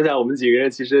舞的，剩下我们几个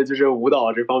人其实就是舞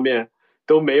蹈这方面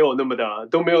都没有那么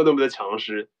的强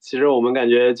势。其实我们感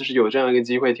觉就是有这样一个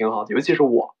机会挺好的，尤其是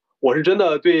我是真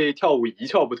的对跳舞一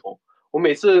窍不通，我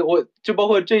每次我就包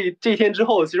括这一天之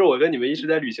后，其实我跟你们一直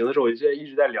在旅行的时候，我就一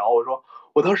直在聊，我说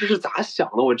我当时是咋想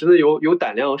的，我真的有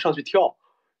胆量上去跳，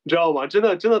你知道吗？真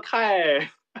的太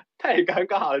尴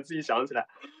尬了，自己想起来。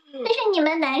但是你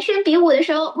们男生比武的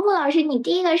时候，穆老师你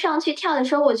第一个上去跳的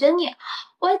时候，我觉得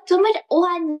我怎么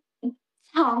哇你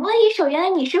藏了一手，原来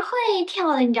你是会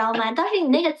跳的，你知道吗？当时你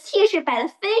那个气势摆的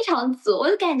非常足，我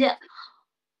就感觉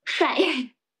帅。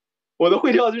我的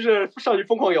会跳就是上去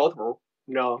疯狂摇头，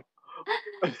你知道吗？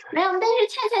没有，但是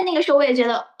菜菜那个时候我也觉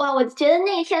得哇，我觉得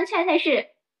那一天菜菜是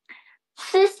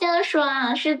私心说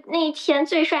啊，是那一天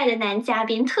最帅的男嘉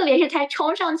宾，特别是他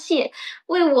冲上去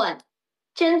为我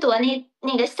争夺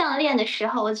那个项链的时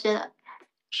候，我觉得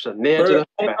神恋真的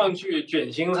冲上去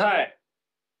卷心菜。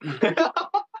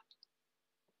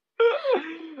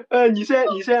你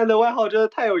现在的外号真的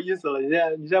太有意思了，你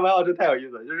现在外号真的太有意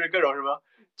思了，就是各种什么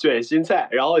卷心菜，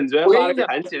然后你昨天发了个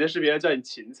弹琴的视频叫你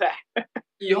芹菜。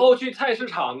以后去菜市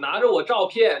场拿着我照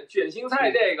片卷心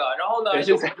菜这个，然后呢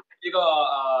一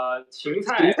个芹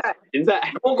菜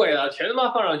什么鬼的全他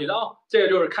妈放上去，然后这个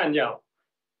就是看见了，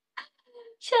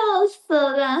笑死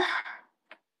了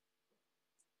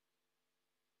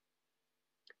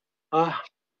啊！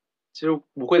其实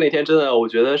舞会那天真的，我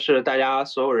觉得是大家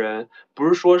所有人不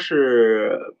是说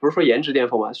颜值巅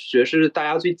峰吧，觉得是大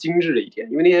家最精致的一天，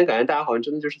因为那天感觉大家好像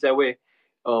真的就是在为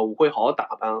舞会好好打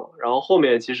扮了。然后后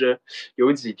面其实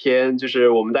有几天就是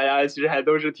我们大家其实还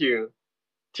都是挺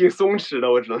松弛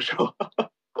的，我只能说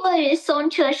过于松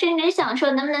弛，甚至想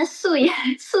说能不能素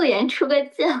颜出个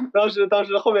镜。当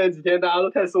时后面几天大家都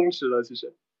太松弛了，其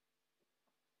实。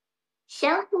行，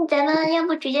咱们要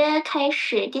不直接开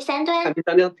始第3段？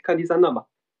看第三段吧。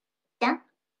行。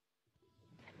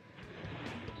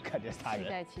看这仨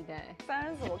人，期待3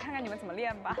人组，我看看你们怎么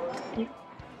练吧。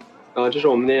这是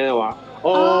我们那天玩。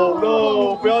Oh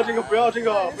no！ 不要这个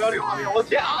画面！我的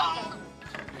天啊！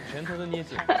拳头都捏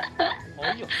紧。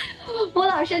吴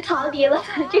老师逃离了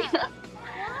这个，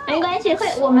没关系，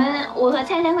我和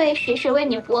菜菜会实时为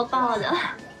你播报的。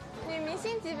女明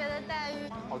星级别的待遇。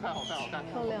好看，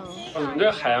漂亮。你们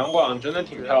这海洋馆真的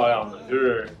挺漂亮的，就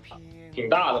是挺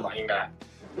大的吧，应该。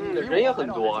人也很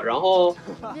多，然后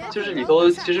就是里头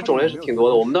其实种类是挺多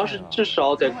的。我们当时至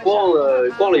少得逛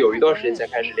了有一段时间才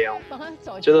开始练舞，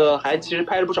真的还其实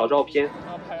拍了不少照片，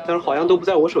但是好像都不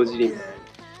在我手机里面。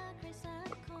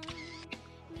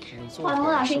哇，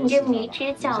穆老师，你这迷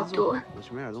之角度，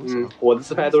我的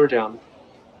自拍都是这样的。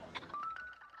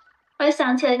我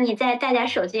想起了你在大家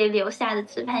手机里留下的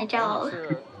自拍照了。你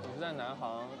是在南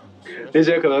航？那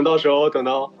些可能到时候等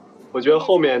到。我觉得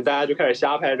后面大家就开始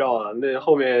瞎拍照了，那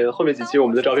后面几期我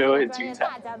们的照片会很精彩。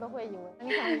大家都会以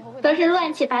为都是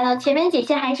乱七八糟，前面几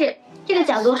期还是这个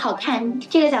角度好看，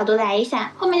这个角度来一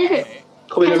下，后面就是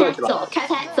咔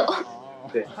咔走。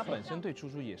对，他本身对猪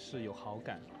猪也是有好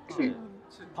感。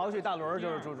刨去大轮就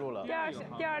是猪猪了。第二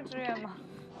志愿吗？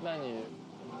那你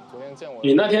昨天见我？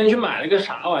你那天去买了个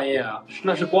啥玩意啊？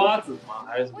那是瓜子吗？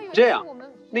还是这样？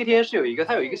那天是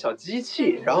它有一个小机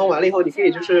器，然后完了以后，你可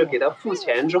以就是给它付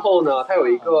钱之后呢，它有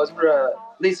一个就是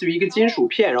类似于一个金属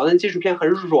片，然后那金属片很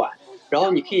软，然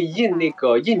后你可以印那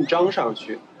个印章上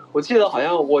去。我记得好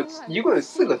像我一共有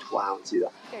4个图案，我记得，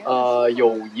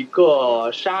有一个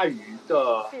鲨鱼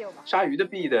的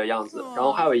币的样子，然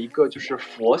后还有一个就是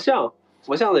佛像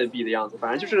的币的样子，反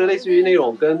正就是类似于那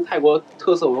种跟泰国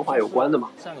特色文化有关的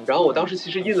嘛。然后我当时其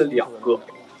实印了2个，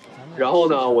然后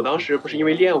呢，我当时不是因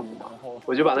为练舞嘛。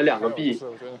我就把那2个币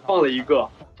放了一个，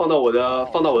放到我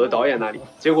的导演那里，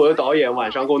结果我的导演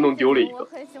晚上给我弄丢了一个。我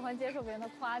很喜欢接受别人的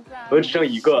夸赞。我只剩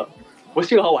1个了，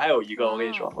幸好我还有1个，我跟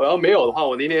你说，我要没有的话，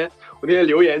我那天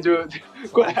留言就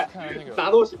过来拿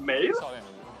东西没了。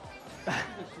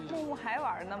木木还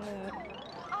玩呢，木木。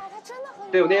啊，他真的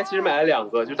很。对，我那天其实买了2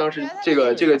个，就当时这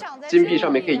个金币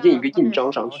上面可以印一个印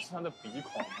章上去。他的鼻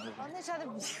孔。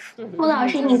穆老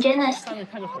师，你真的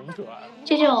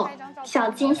这种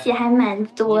小惊喜还蛮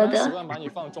多的。习惯把你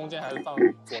放中间还是放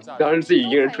左下？当时自己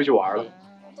一个人出去玩了。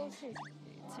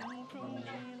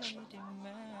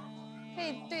可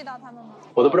以对到他们吗？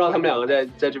我都不知道他们2个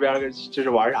在这边就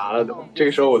是玩啥了都，这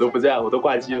个时候我都不在，我都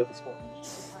挂机了。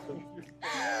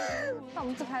那我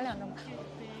们自拍2张吧。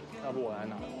要不我来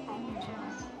拿。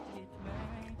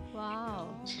哇哦！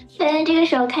但是这个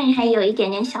时候看着还有一点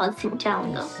点小紧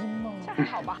张的。这还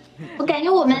好吧？我感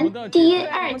觉我们第1、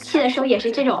2期的时候也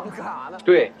是这种。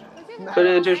对，但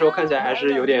是这时候看起来还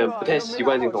是有点不太习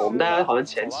惯镜头。我们大家好像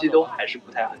前期都还是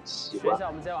不太很习惯。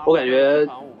我感觉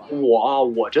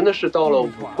我真的是到了舞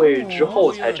会之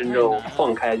后才真正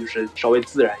放开，就是稍微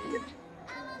自然一点。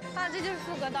啊，这就是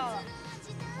副歌到了。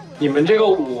你们这个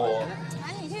舞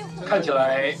看起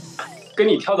来跟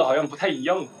你跳的好像不太一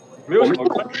样。没有我们这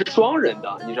个舞是双人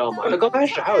的，你知道吗？它刚开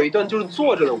始还有一段就是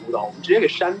坐着的舞蹈，我们直接给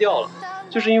删掉了，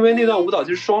就是因为那段舞蹈就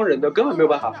是双人的，根本没有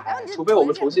办法排，除非我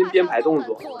们重新编排动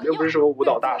作。我们又不是什么舞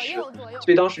蹈大师，所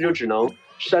以当时就只能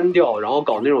删掉，然后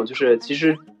搞那种就是其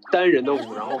实单人的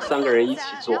舞，然后3个人一起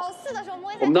做。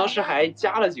我们当时还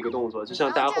加了几个动作，就像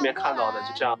大家后面看到的，就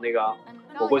这样那个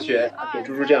我过去给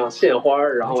猪猪这样献花，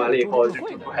然后完了以后就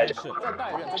猪猪还这样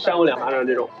扇我2巴掌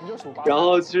这种，然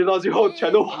后其实到最后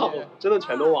全都忘了，真的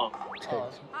全都忘了。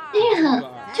那个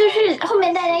就是后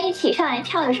面大家一起上来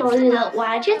跳的时候，我就觉得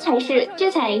哇，这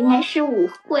才应该是舞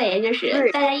会，就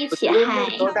是大家一起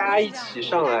嗨，大家一起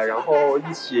上来，然后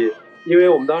一起。因为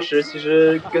我们当时其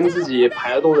实跟自己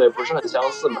排的动作也不是很相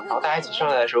似嘛，然后大家一起上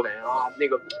来的时候，感觉啊，那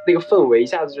个氛围一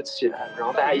下子就起来了，然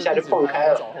后大家一下就放开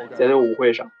了，在那舞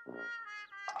会上。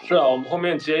是啊，我们后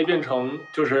面直接变成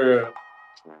就是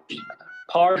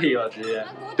party 了，直接。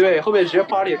对，后面直接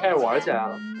party 开始玩起来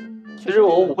了。其实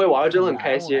我们舞会玩的真的很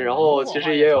开心，然后其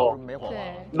实也有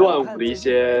乱舞的一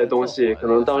些东西，可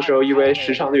能当时因为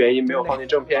时长的原因没有放进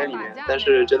正片里面，但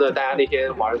是真的大家那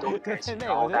天玩的都很开心，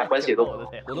然后大家关系也都很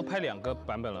好。我都拍2个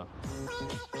版本了。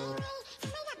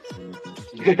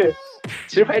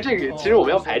其实拍这个，其实我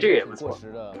们要排这个也不错。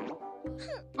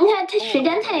你看它时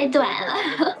间太短了。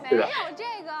对的。有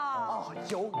这个哦，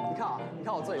有，你看啊，你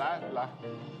看我这里，来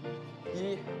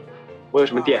，1，我有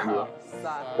什么点子？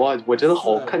哇，我真的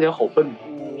好看起来好笨。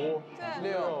5、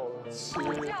6、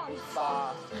7、8、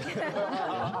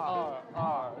2、2、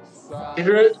3。其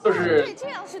实就是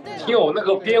挺有那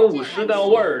个编舞师的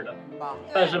味儿的，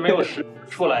但是没有实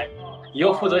出来，以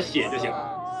后负责写就行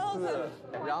了。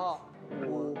4，然后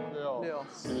5、6、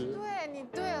7。对，你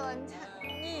对了，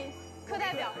你课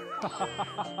代表。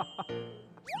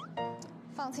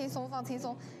放轻松，放轻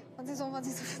松，放轻松，放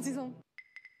轻松，放轻松。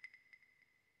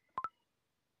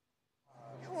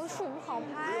我数不好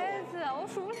拍子，我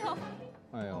数不了。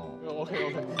哎呦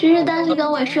 ，OK。就是当时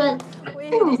跟我说，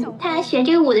他学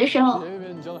这个舞的时候，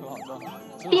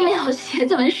并没有学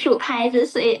怎么数拍子，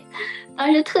所以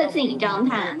当时特紧张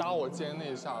他。搭我肩那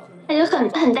一下。他就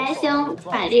很担心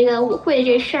把这个舞会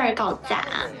这事儿搞砸。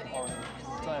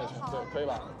对，可以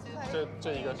吧？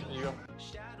这一个。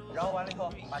然后完了以后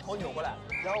把头扭过来，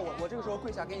然后我这个时候跪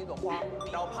下给你一朵花，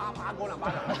然后啪啪给我2巴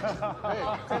掌，可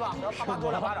以吧？然后啪啪给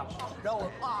我2巴掌，然后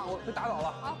我被打倒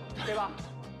了，好，可以吧？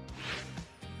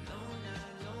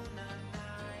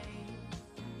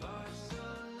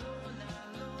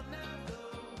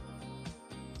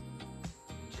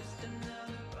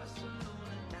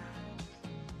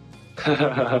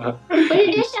不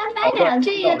是这3巴掌，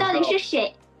这个到底是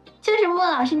谁？就是莫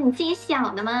老师你自己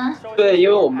想的吗？对，因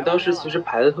为我们当时其实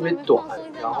排的特别短，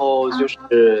然后就是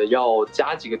要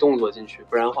加几个动作进去，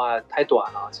不然的话太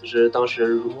短了。其实当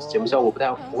时节目效果不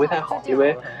会太好，因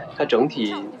为它整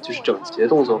体就是整齐的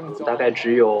动作可能大概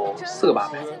只有4个8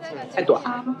拍，太短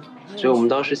了。所以我们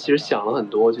当时其实想了很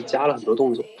多，就加了很多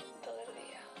动作。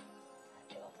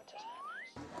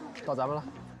到咱们了。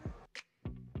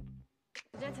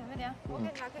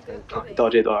到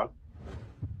这段。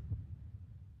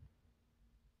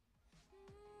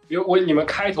因为你们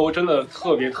开头真的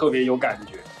特别有感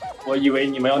觉，我以为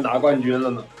你们要拿冠军了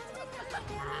呢。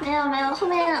没有，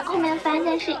后面发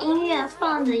现是音乐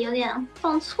放的有点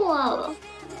放错了。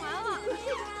没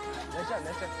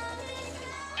事。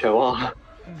全忘了，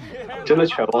真的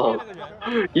全忘了，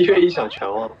音乐一响全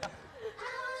忘了。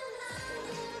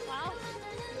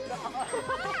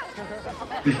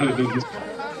还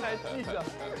记着，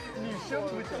女生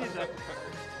不记得。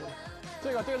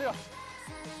这个。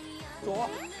左，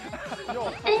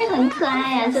右。但是很可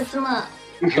爱呀，就这么。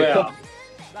对啊。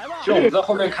其实我们在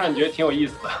后面看觉得挺有意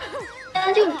思的。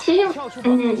就其实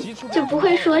就不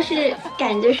会说是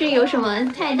感觉是有什么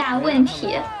太大问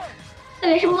题，特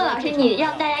别是莫老师你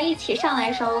让大家一起上来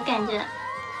的时候，我感觉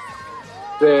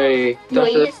对有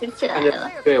意思起来了。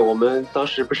对，我们当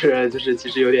时不是就是其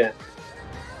实有点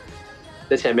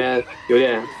在前面有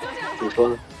点怎么说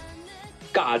呢，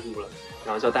尬住了，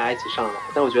然后叫大家一起上来，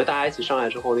但我觉得大家一起上来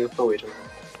之后那个氛围真的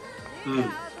很好。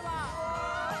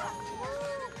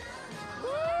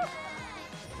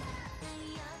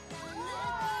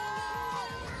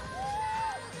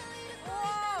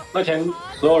那天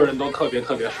所有人都特别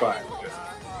帅，我觉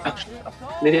得。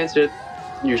那天其实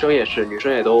女生也是，女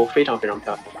生也都非常漂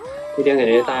亮。那天感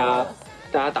觉大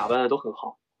家打扮的都很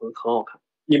好，很好看。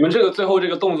你们这个最后这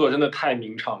个动作真的太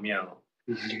名场面了。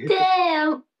对呀，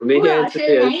莫老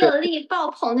师男友力爆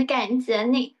棚的感觉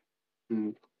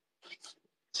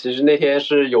其实那天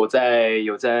是有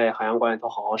在海洋馆里头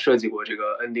好好设计过这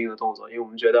个 ending 的动作，因为我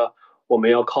们觉得我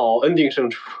们要靠 ending 胜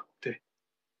出。对。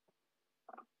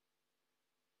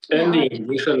ending 已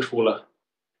经胜出了，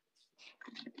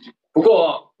不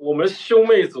过我们兄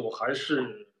妹组还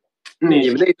是，你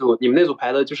们那组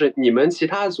排的就是你们其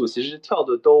他组其实跳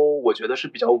的都我觉得是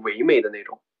比较唯美的那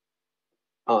种，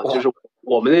就是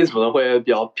我们那组呢会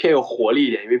比较偏有活力一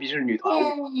点，因为毕竟是女团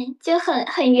舞，对，就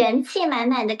很元气满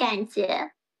满的感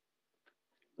觉。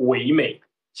唯美，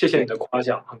谢谢你的夸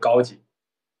奖，很高级。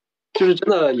就是真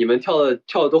的，你们跳的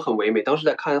都很唯美。当时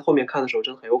在后面看的时候，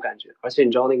真的很有感觉。而且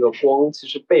你知道那个光其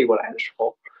实背过来的时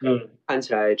候，看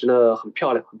起来真的很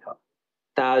漂亮，很漂亮。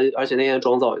大家，而且那天的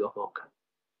妆造也都很好看。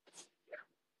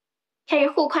开始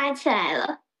互夸起来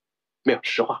了。没有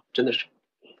实话，真的是。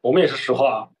我们也是实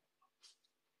话。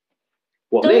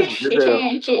我们都是实诚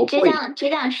人，只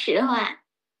讲实话。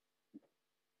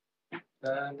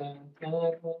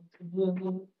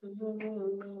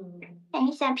看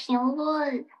一下评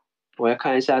论。我来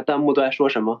看一下弹幕都在说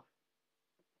什么。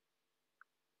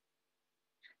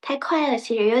太快了，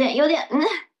其实有点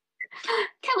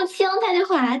看不清，他就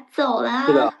划走了。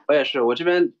是的，我也是。我这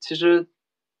边其实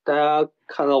大家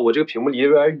看到我这个屏幕离得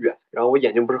有点远，然后我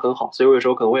眼睛不是很好，所以我有时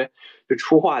候可能会就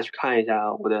出话去看一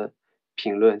下我的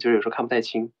评论，就是有时候看不太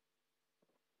清。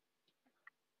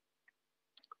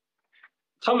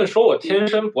他们说我天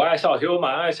生不爱笑，其实我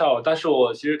蛮爱笑，但是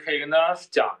我其实可以跟大家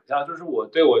讲一下，就是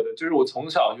我从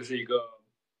小就是一个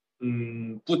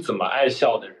不怎么爱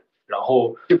笑的人，然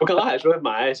后你不刚刚还说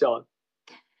蛮爱笑的，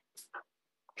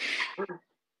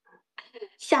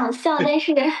想笑，但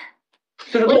是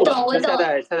就是我懂，现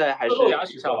在还是露牙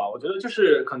齿笑吧。我觉得就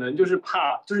是可能就是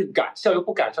怕就是敢笑又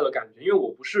不敢笑的感觉，因为我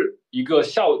不是一个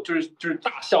就是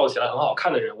大笑起来很好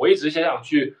看的人，我一直想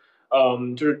去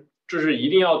就是一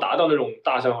定要达到那种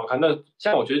大笑好看，那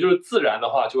像我觉得就是自然的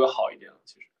话就会好一点了。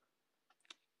其实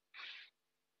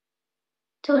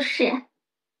就是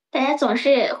大家总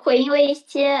是会因为一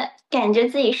些感觉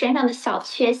自己身上的小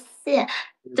缺陷，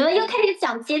怎么又开始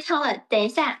讲鸡汤了？等一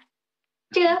下，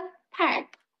这个 part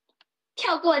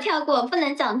跳过，不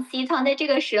能讲鸡汤，在这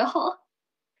个时候。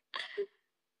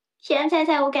提前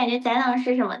猜，我感觉咱俩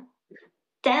是什么？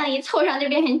咱俩一凑上就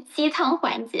变成鸡汤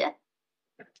环节。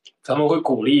咱们会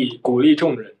鼓励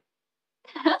众人。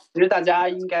其实大家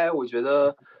应该，我觉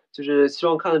得就是希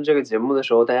望看这个节目的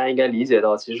时候，大家应该理解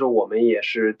到，其实我们也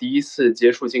是第一次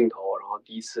接触镜头，然后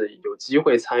第一次有机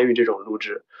会参与这种录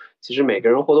制。其实每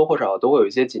个人或多或少都会有一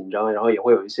些紧张，然后也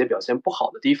会有一些表现不好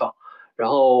的地方。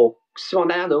然后希望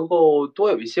大家能够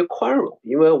多有一些宽容，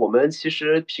因为我们其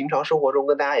实平常生活中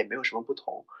跟大家也没有什么不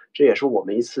同，这也是我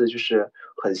们一次就是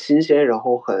很新鲜，然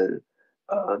后很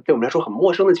对我们来说很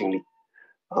陌生的经历。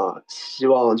希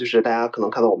望就是大家可能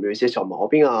看到我们有一些小毛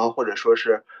病啊，或者说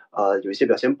是有一些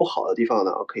表现不好的地方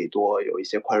呢，可以多有一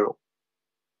些宽容。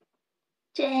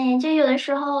对，就有的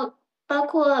时候，包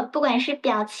括不管是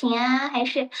表情啊，还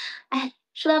是，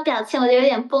说到表情我就有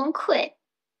点崩溃。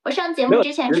我上节目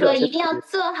之前说一定要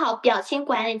做好表情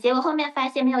管理，结果后面发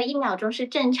现没有1秒钟是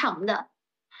正常的。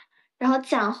然后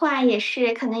讲话也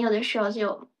是，可能有的时候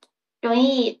就容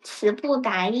易词不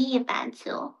达意吧，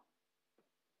就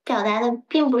表达的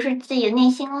并不是自己的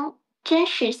内心真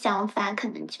实想法，可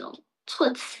能就措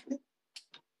辞。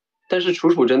但是楚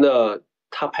楚真的，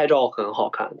他拍照很好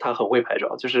看，他很会拍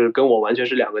照，就是跟我完全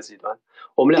是两个极端。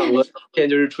我们两个天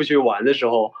就是出去玩的时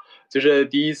候，就是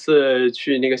第一次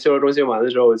去那个秀乐中心玩的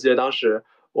时候，我记得当时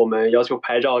我们要求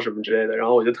拍照什么之类的，然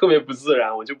后我就特别不自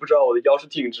然，我就不知道我的腰是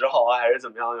挺直好啊，还是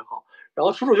怎么样也好。然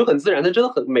后楚楚就很自然，他真的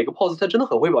很每个 pose 他真的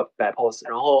很会摆 pose。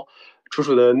然后楚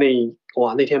楚的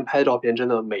那天拍的照片真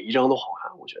的每一张都好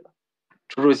看，我觉得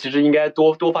楚楚其实应该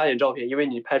多发点照片，因为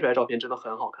你拍出来照片真的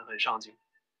很好看，很上镜。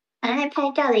很爱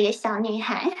拍照的一个小女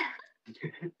孩。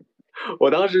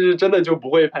我当时是真的就不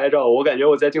会拍照，我感觉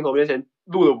我在镜头面前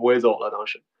路都不会走了。当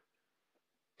时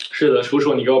是的，楚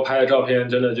楚你给我拍的照片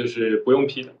真的就是不用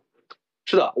P 的。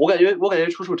是的，我感觉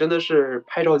楚楚真的是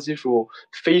拍照技术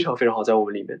非常非常好，在我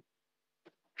们里面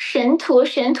神图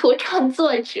创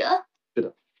作者。是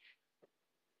的，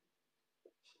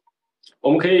我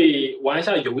们可以玩一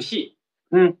下游戏。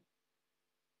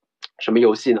什么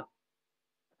游戏呢？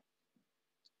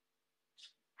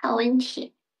好问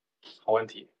题。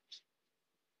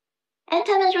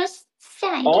他们说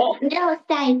下一段，你让我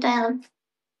下一段了。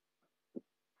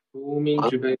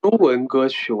中文歌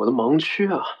曲，我的盲区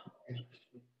啊。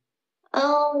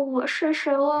我试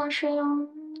试忘是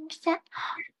用下。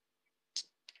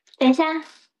等一下。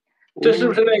这是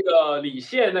不是那个李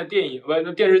现的电影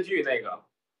那电视剧那个？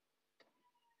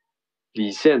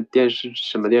李现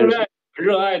什么电视剧？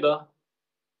热爱的。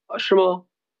是吗？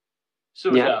是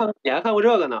不是？你还看过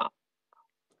这个呢？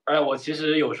我其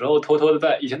实有时候偷偷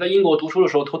的以前在英国读书的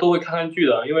时候偷偷会看剧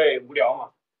的，因为无聊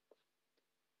嘛。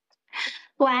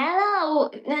完了，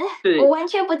我完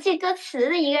全不记歌词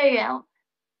的一个人。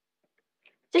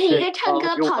就是一个唱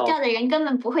歌跑调的人根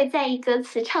本不会在意歌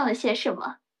词唱了些什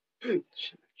么。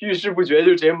遇事不决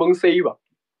就直接蒙 C 吧。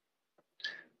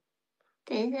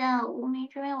等一下，无名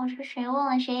之辈我是谁，忘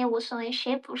了谁也无所谓，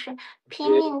谁不是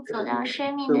拼命走到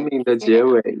生命的结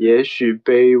尾，也许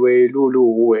卑微碌碌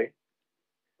无为。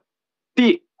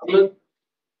D，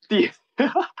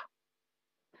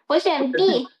 我选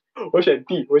B， 我选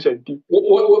D， 我选 D，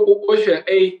 我选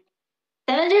A。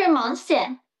咱们这是盲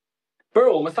选。不是，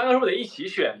我们三个是不是得一起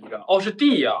选一个？哦，是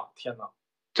D 呀！天哪，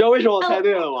知道为什么我猜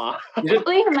对了吗？你是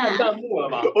为什么看弹幕了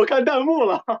吗？我看弹幕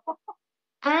了。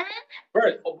啊？不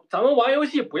是，咱们玩游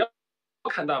戏不要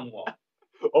看弹幕。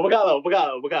我不看了，不能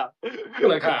看，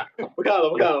不看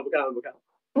了。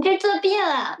你这作弊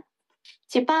了，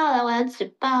举报了，我要举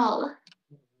报了。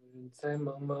在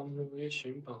茫茫的微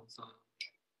醺宝藏。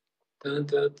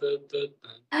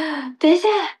等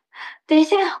一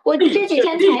下，我这几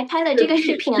天才拍的这个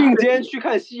视频啊。并肩去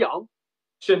看夕阳，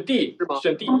选 D 是吗？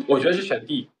选 D， 我觉得是选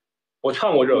D。我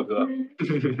唱过这首歌。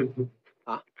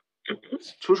啊？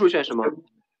楚选什么？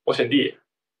我选 D。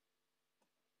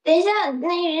等一下，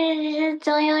那日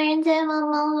总有人在忙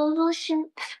忙碌碌时，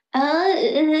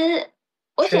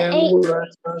我选 A，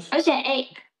 我选 A，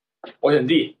 我选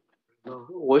D，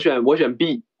 我选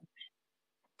B。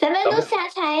咱们都瞎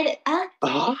猜的啊！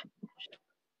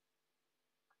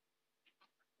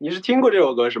你是听过这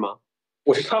首歌是吗？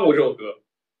我是唱过这首歌，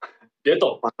别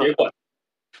懂，别管。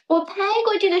我拍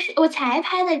过这个，我才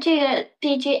拍的这个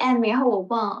BGM， 然后我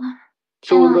忘了。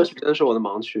中文歌曲真的是我的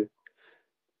盲区。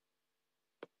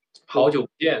好久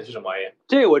不见是什么 A？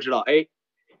 这个我知道 A。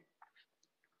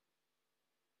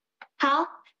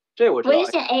好，这个我知道。我也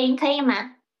选 A， 可以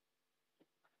吗？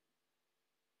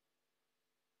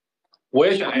我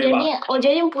也选 A 吧。我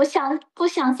决定不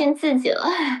相信自己了。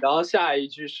然后下一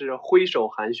句是挥手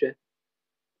寒暄。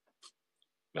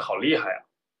你好厉害啊！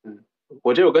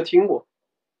我这首歌听过，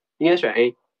应该选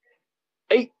A。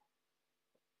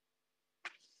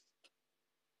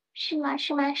是吗？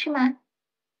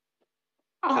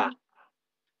哦，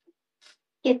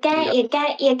也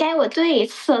该我对一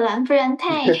次了，不然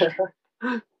太。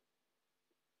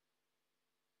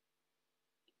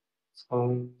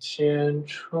从前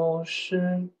初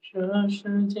识这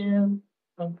世间，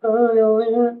长河流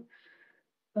连，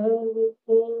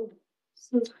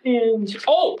似在眼前。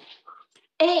哦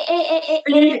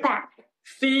 ，A 吧。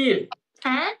C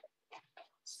啊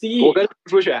 ？C。我跟叔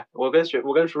叔选，我跟叔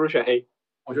叔选 A。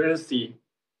我觉得是 C。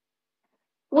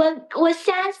我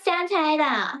瞎猜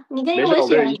的，你跟我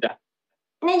选，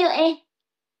那就 A。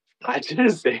还真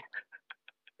是 C。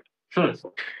哼，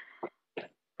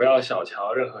不要小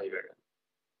瞧任何一个人。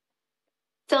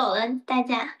走了，大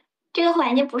家，这个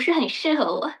环节不是很适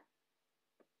合我。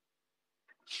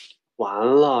完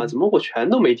了，怎么我全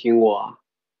都没听过啊？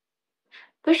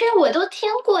不是，我都听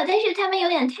过，但是他们有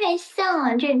点太像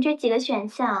了，这几个选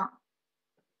项。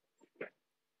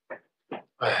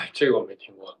哎，这个我没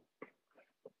听过。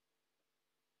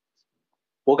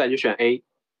我感觉选 A。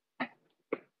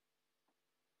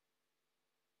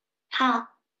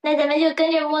好，那咱们就跟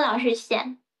着穆老师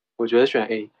选。我觉得选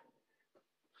A。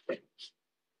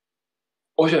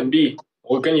我选 B，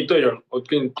 我跟你对着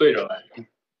来。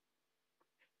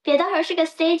别到时候是个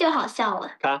C 就好笑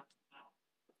了。看，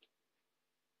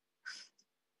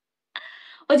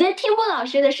我觉得听穆老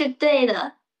师的是对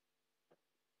的。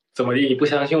怎么地？你不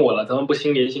相信我了？咱们不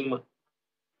心连心吗？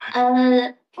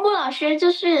穆老师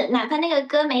就是哪怕那个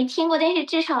歌没听过，但是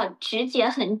至少直觉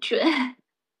很准。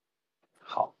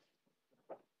好。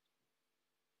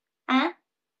啊？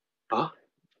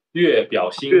月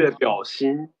表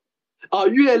心。啊，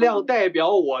月亮代表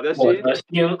我的心。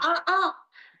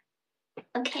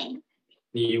OK。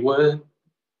你问。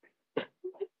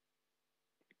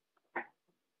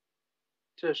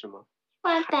这是什么？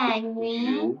花板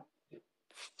云。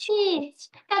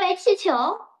告白气球。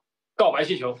告白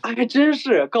气球。还真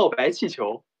是告白气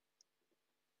球。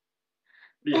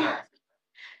厉害。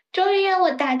终于让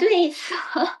我答对一次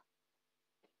了。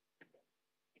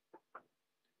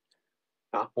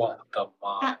我的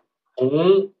妈！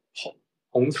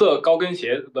红色高跟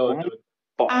鞋的你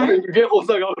别红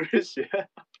色高跟鞋。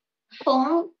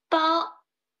红包。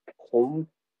红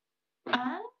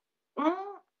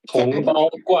包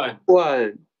罐。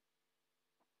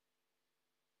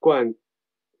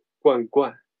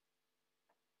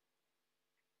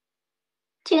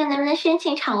这个能不能申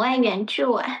请场外援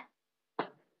助啊？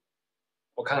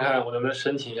我看看我能不能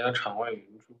申请一下场外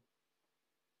援助。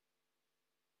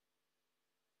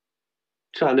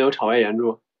这还能有场外援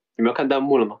助？你们要看弹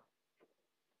幕了吗？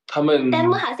他们弹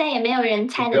幕好像也没有人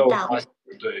猜得到。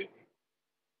对。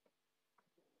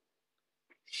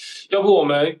要不我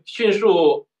们迅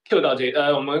速 Q 到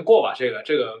我们过吧，这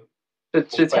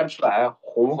猜不出来啊，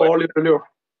红包66。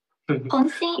红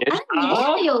心啊，你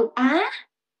是有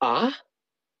啊？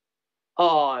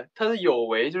哦，他的有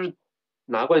为就是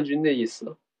拿冠军的意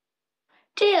思。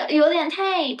这个有点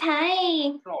太赵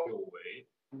有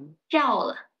为绕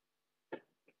了。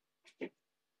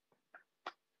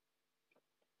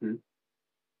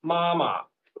妈妈，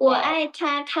我爱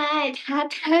他，他爱他，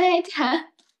他爱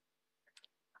他，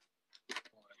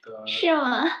是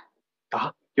吗？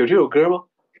啊，有这首歌吗？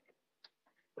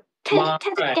他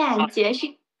的感觉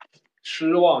是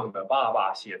失望的爸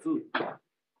爸写字。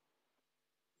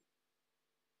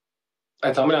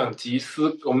哎，咱们俩我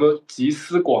们集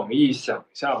思广益想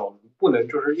一下吧，我们不能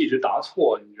就是一直答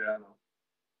错，你觉得呢？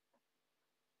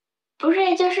不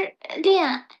是，就是恋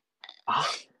啊，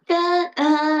跟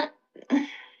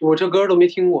我这歌都没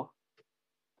听过。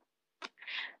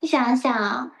你想想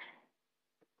啊，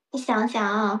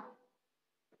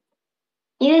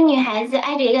一个女孩子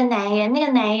爱着一个男人，那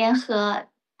个男人和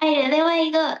爱着另外一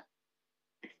个，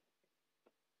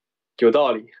有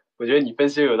道理，我觉得你分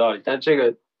析有道理，但这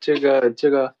个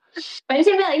完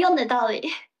全没有用的道理。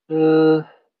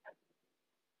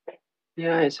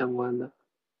恋爱相关的。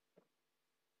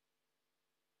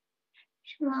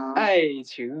是吗？爱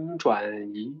情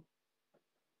转移。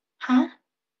啊？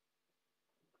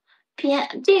别，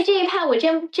这一趴我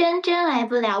真来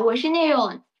不了，我是那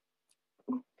种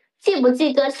既不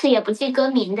记歌词也不记歌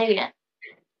名的人。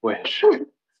我也是。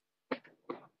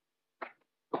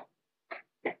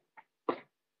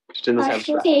真的猜不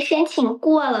出来。老师可以申请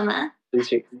过了吗？申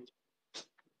请。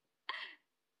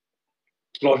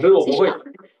老师我不会。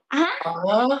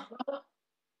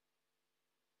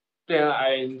恋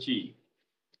爱 ing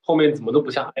后面怎么都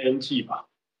不像 ing 吧？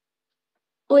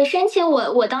我申请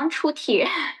我当出题人，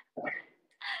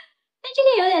但这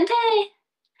个有点太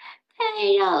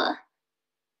绕了。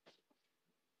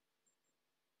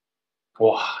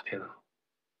哇，天哪！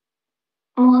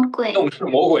魔鬼。动是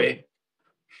魔鬼。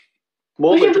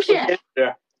魔鬼不是天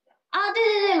使。啊，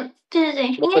对，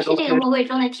应该是这个魔鬼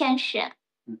中的天使。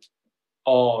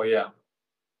哦呀。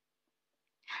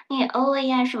你哦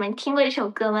呀什么？你听过这首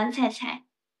歌吗？猜猜。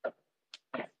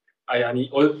哎呀，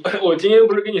我今天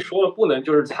不是跟你说了，不能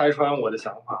就是猜穿我的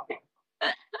想法吗？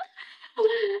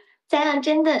咱俩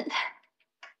真的。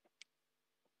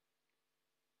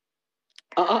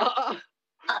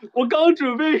我刚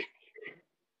准备。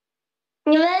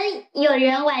你们有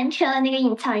人完成了那个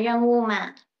隐藏任务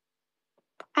吗？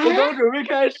我刚准备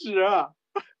开始。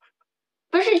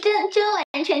不是真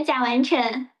完成假完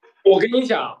成。我跟你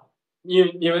讲，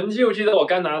你们记不记得我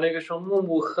刚拿那个是木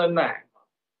木喝奶吗？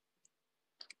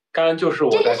刚刚就是我。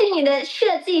这个是你的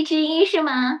设计之一是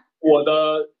吗？我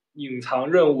的隐藏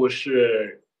任务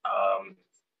是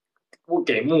不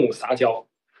给木木撒娇。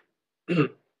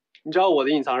你知道我的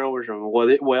隐藏任务是什么？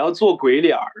我要做鬼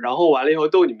脸，然后完了以后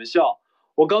逗你们笑。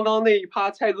我刚刚那一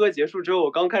趴猜歌结束之后，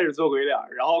我刚开始做鬼脸，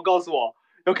然后告诉我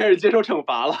要开始接受惩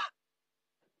罚了。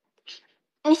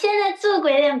你现在做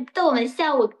鬼脸逗我们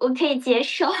笑，我可以接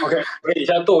受。OK， 我你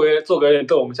现在做鬼脸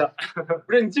逗我们笑。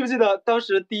不是，你记不记得当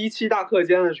时第1期大课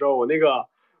间的时候，我那个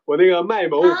卖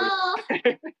萌舞。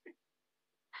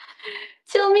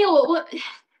救命！我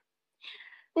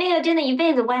那个真的一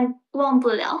辈子忘不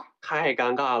了。太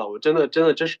尴尬了，我真的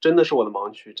这真的是我的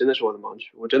盲区，真的是我的盲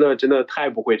区，我真的太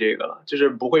不会这个了，就是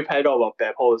不会拍照吧，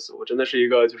摆 pose， 我真的是一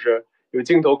个就是有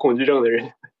镜头恐惧症的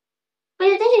人。不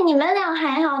是，但是你们俩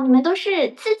还好，你们都是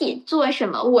自己做什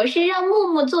么？我是让木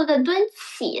木做个蹲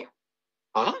起。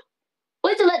啊？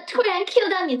我怎么突然 Q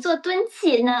到你做蹲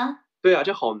起呢？对啊，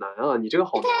这好难啊，你这个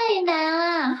好难。太难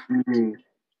了。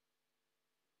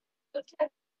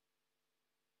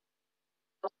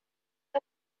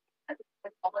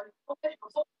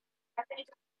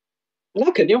那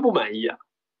肯定不满意啊。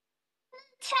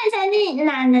恰恰那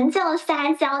哪能叫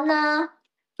撒娇呢？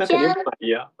那肯定不满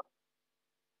意啊。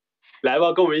来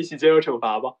吧，跟我们一起接受惩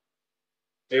罚吧。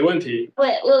没问题。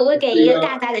我给一个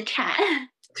大大的叉。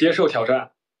接受挑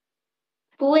战。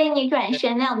不为你转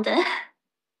身亮灯。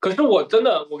可是我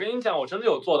跟你讲，我真的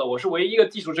有做的，我是唯一一个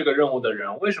记住这个任务的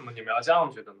人。为什么你们要这样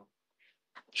觉得呢？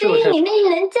所以你那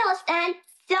能叫撒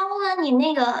娇啊？你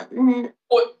那个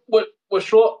我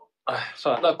说，哎，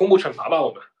算了，那公布惩罚吧，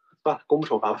我们。公布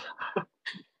惩罚吧。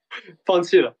放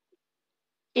弃了。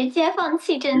直接放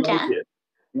弃挣扎。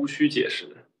无需解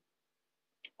释。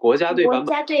国家队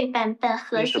版本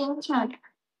核心跳着。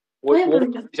我已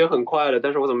经很快了，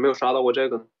但是我怎么没有刷到过这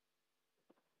个呢？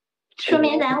说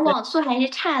明咱网速还是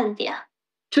差了点。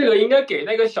这个应该给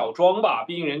那个小庄吧，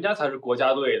毕竟人家才是国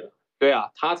家队的。对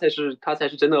啊，他才是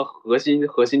真的核心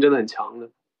真的很强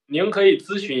的。您可以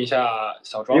咨询一下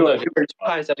小庄的，去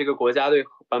看一下这个国家队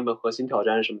版本核心挑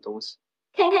战是什么东西，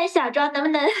看看小庄能不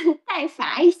能代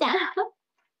罚一下。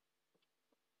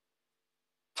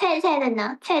菜菜的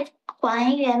呢？菜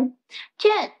还原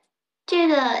这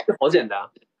个好简单，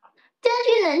这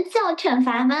能叫惩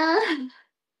罚吗？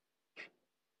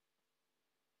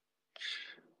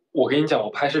我跟你讲，我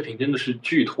拍视频真的是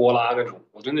巨拖拉那种，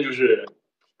我真的就是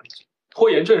拖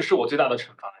延症是我最大的惩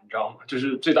罚，你知道吗？就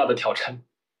是最大的挑战。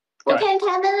我看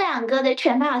他们2个的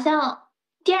惩罚好像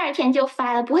第2天就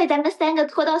发了，不会咱们3个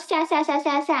拖到下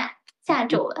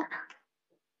周了。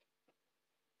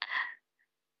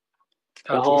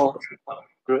然后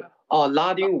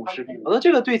拉丁舞视频，那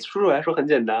这个对楚楚来说很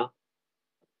简单。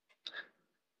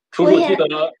楚楚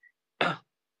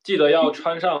记得要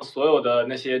穿上所有的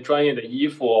那些专业的衣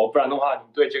服哦，不然的话，你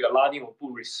对这个拉丁舞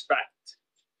不 respect，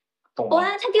 懂吗？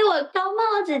哇，他给我高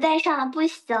帽子戴上了，不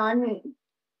行，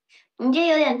你这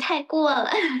有点太过了。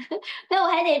那我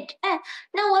还得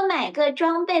那我买个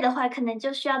装备的话，可能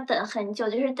就需要等很久，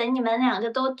就是等你们2个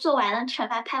都做完了惩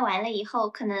罚拍完了以后，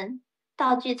可能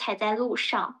道具才在路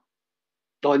上。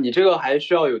你这个还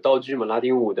需要有道具吗？拉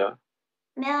丁舞的？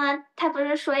没有啊，他不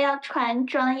是说要传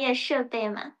专业设备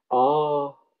吗？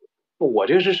我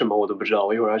这个是什么我都不知道，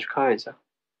我一会儿要去看一下。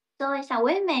搜一下，我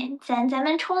也没，咱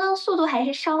们冲浪速度还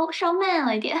是稍慢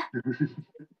了一点。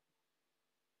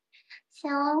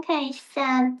先看一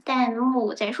下弹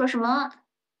幕在说什么。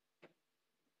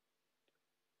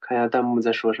看一下弹幕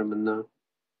在说什么呢？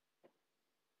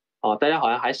大家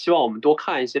好像还希望我们多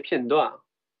看一些片段，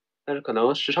但是可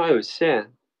能时长有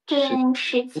限。对，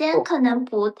时间可能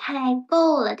不太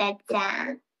够了，大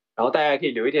家。然后大家可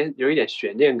以留一点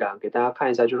悬念感，给大家看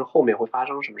一下，就是后面会发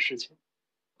生什么事情。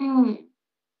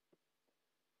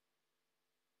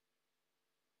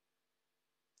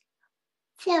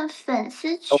建粉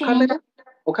丝群。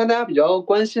我看大家比较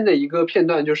关心的一个片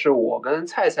段，就是我跟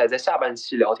菜菜在下半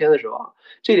期聊天的时候，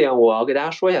这点我要给大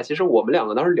家说一下。其实我们2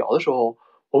个当时聊的时候，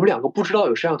我们2个不知道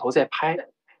有摄像头在拍。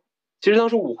其实当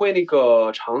时舞会那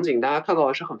个场景，大家看到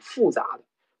的是很复杂的。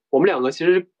我们2个其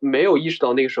实没有意识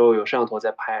到那个时候有摄像头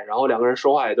在拍，然后2个人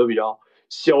说话也都比较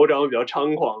嚣张，比较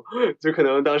猖狂，就可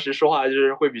能当时说话就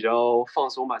是会比较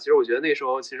放松吧。其实我觉得那时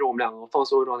候其实我们2个放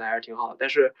松的状态还是挺好的，但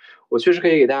是我确实可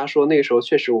以给大家说，那个时候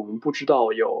确实我们不知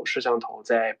道有摄像头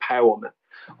在拍我们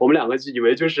2个就以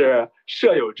为就是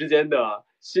舍友之间的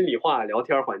心里话聊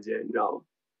天环节，你知道吗？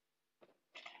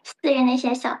私人那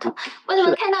些小偷，我怎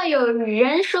么看到有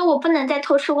人说我不能再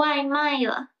偷吃外卖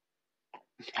了？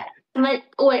怎么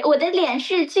我的脸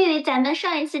是距离咱们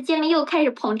上一次见面又开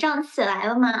始膨胀起来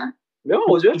了吗？没有，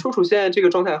我觉得楚楚现在这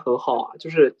个状态很好啊，就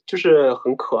是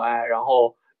很可爱，然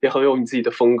后也很有你自己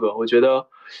的风格。我觉得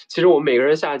其实我们每个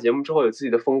人下节目之后有自己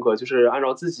的风格，就是按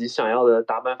照自己想要的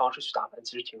打扮方式去打扮，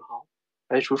其实挺好。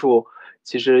楚楚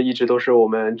其实一直都是我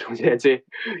们中间最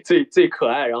可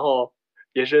爱，然后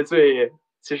也是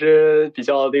其实比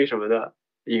较那个什么的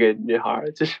一个女孩，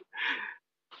就是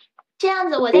这样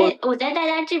子。我在大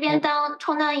家这边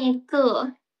充当一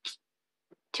个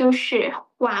就是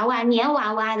黏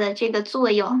娃娃的这个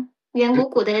作用，圆鼓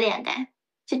鼓的脸蛋，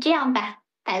就这样吧，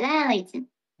摆烂了已经。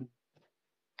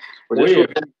我觉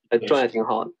得状态挺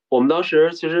好的。我们当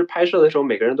时其实拍摄的时候，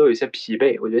每个人都有一些疲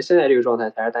惫，我觉得现在这个状态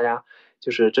才是大家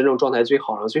就是真正状态最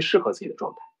好，然后最适合自己的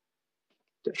状态。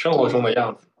对，生活中的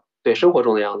样子。对，生活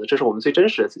中的样子，这是我们最真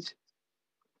实的自己。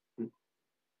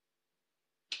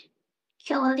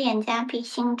是我脸颊比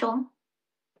心中。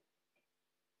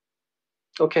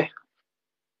OK。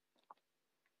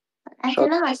咱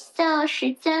们好像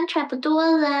时间差不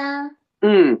多了。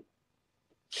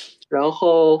然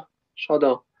后稍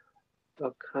等，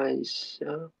要看一下。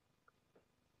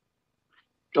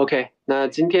OK， 那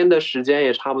今天的时间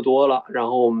也差不多了，然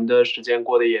后我们的时间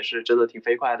过得也是真的挺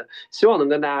飞快的，希望能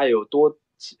跟大家有多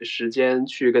时间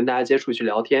去跟大家接触去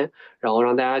聊天，然后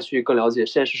让大家去更了解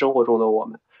现实生活中的我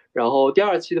们。然后第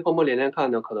2期的怦怦连连看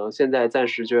呢，可能现在暂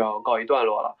时就要告一段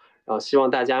落了。然后希望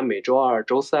大家每周2、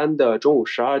周3的中午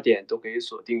12点都可以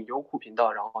锁定优酷频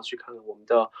道，然后去看看我们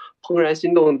的怦然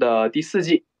心动的第4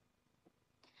季。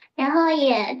然后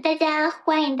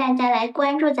欢迎大家来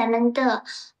关注咱们的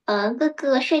各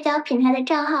个社交平台的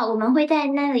账号，我们会在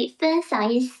那里分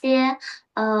享一些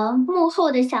幕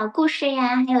后的小故事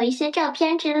呀，还有一些照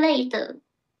片之类的。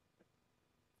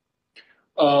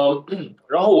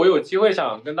然后我有机会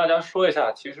想跟大家说一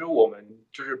下，其实我们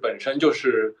就是本身就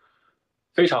是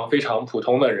非常非常普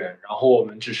通的人，然后我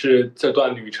们只是这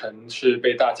段旅程是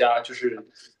被大家是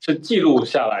记录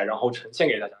下来，然后呈现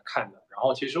给大家看的。然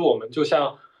后其实我们就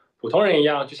像普通人一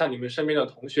样，就像你们身边的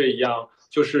同学一样，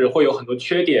就是会有很多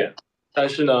缺点，但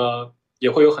是呢也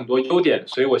会有很多优点。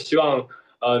所以我希望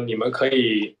你们可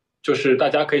以就是大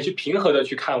家可以去平和的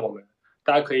去看我们，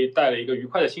大家可以带了一个愉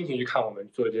快的心情去看我们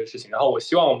做这些事情。然后我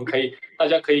希望我们大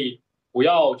家可以不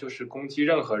要就是攻击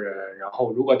任何人，然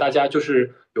后如果大家就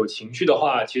是有情绪的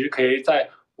话，其实可以在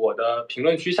我的评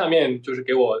论区下面就是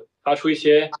给我发出一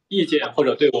些意见，或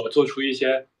者对我做出一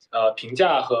些评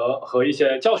价和一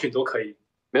些教训都可以。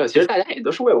没有，其实大家也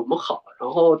都是为我们好，然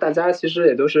后大家其实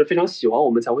也都是非常喜欢我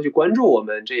们，才会去关注我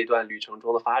们这一段旅程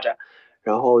中的发展，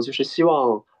然后就是希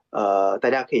望大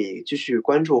家可以继续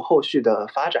关注后续的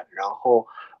发展，然后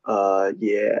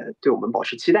也对我们保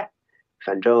持期待。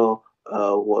反正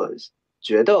我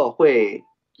觉得会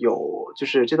有，就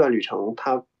是这段旅程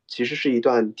它其实是一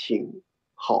段挺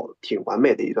好、挺完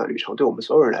美的一段旅程，对我们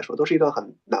所有人来说都是一段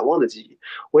很难忘的记忆。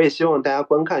我也希望大家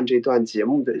观看这段节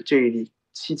目的这一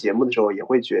期节目的时候，也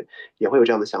会有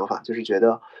这样的想法，就是觉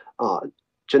得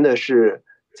真的是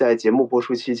在节目播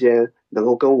出期间，能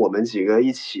够跟我们几个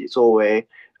一起作为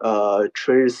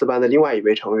春日四班的另外一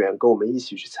位成员，跟我们一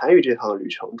起去参与这趟旅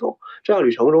程中。这趟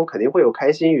旅程中肯定会有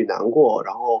开心与难过，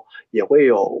然后也会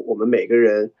有我们每个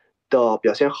人的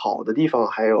表现好的地方，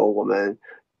还有我们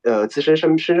自身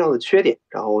身上的缺点。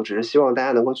然后我只是希望大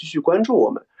家能够继续关注我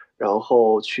们，然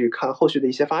后去看后续的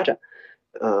一些发展。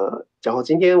然后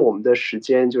今天我们的时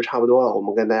间就差不多了，我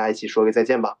们跟大家一起说个再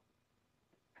见吧。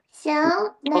行，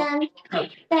那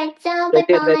大家拜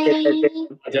拜。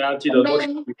大家记得多吃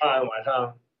饭，晚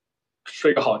上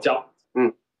睡个好觉。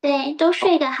对，都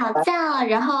睡个好觉，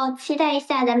然后期待一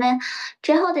下咱们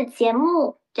之后的节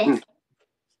目。对，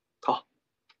好，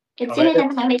有机会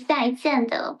跟各位再见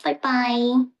的，拜拜。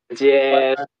再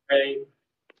见。拜拜。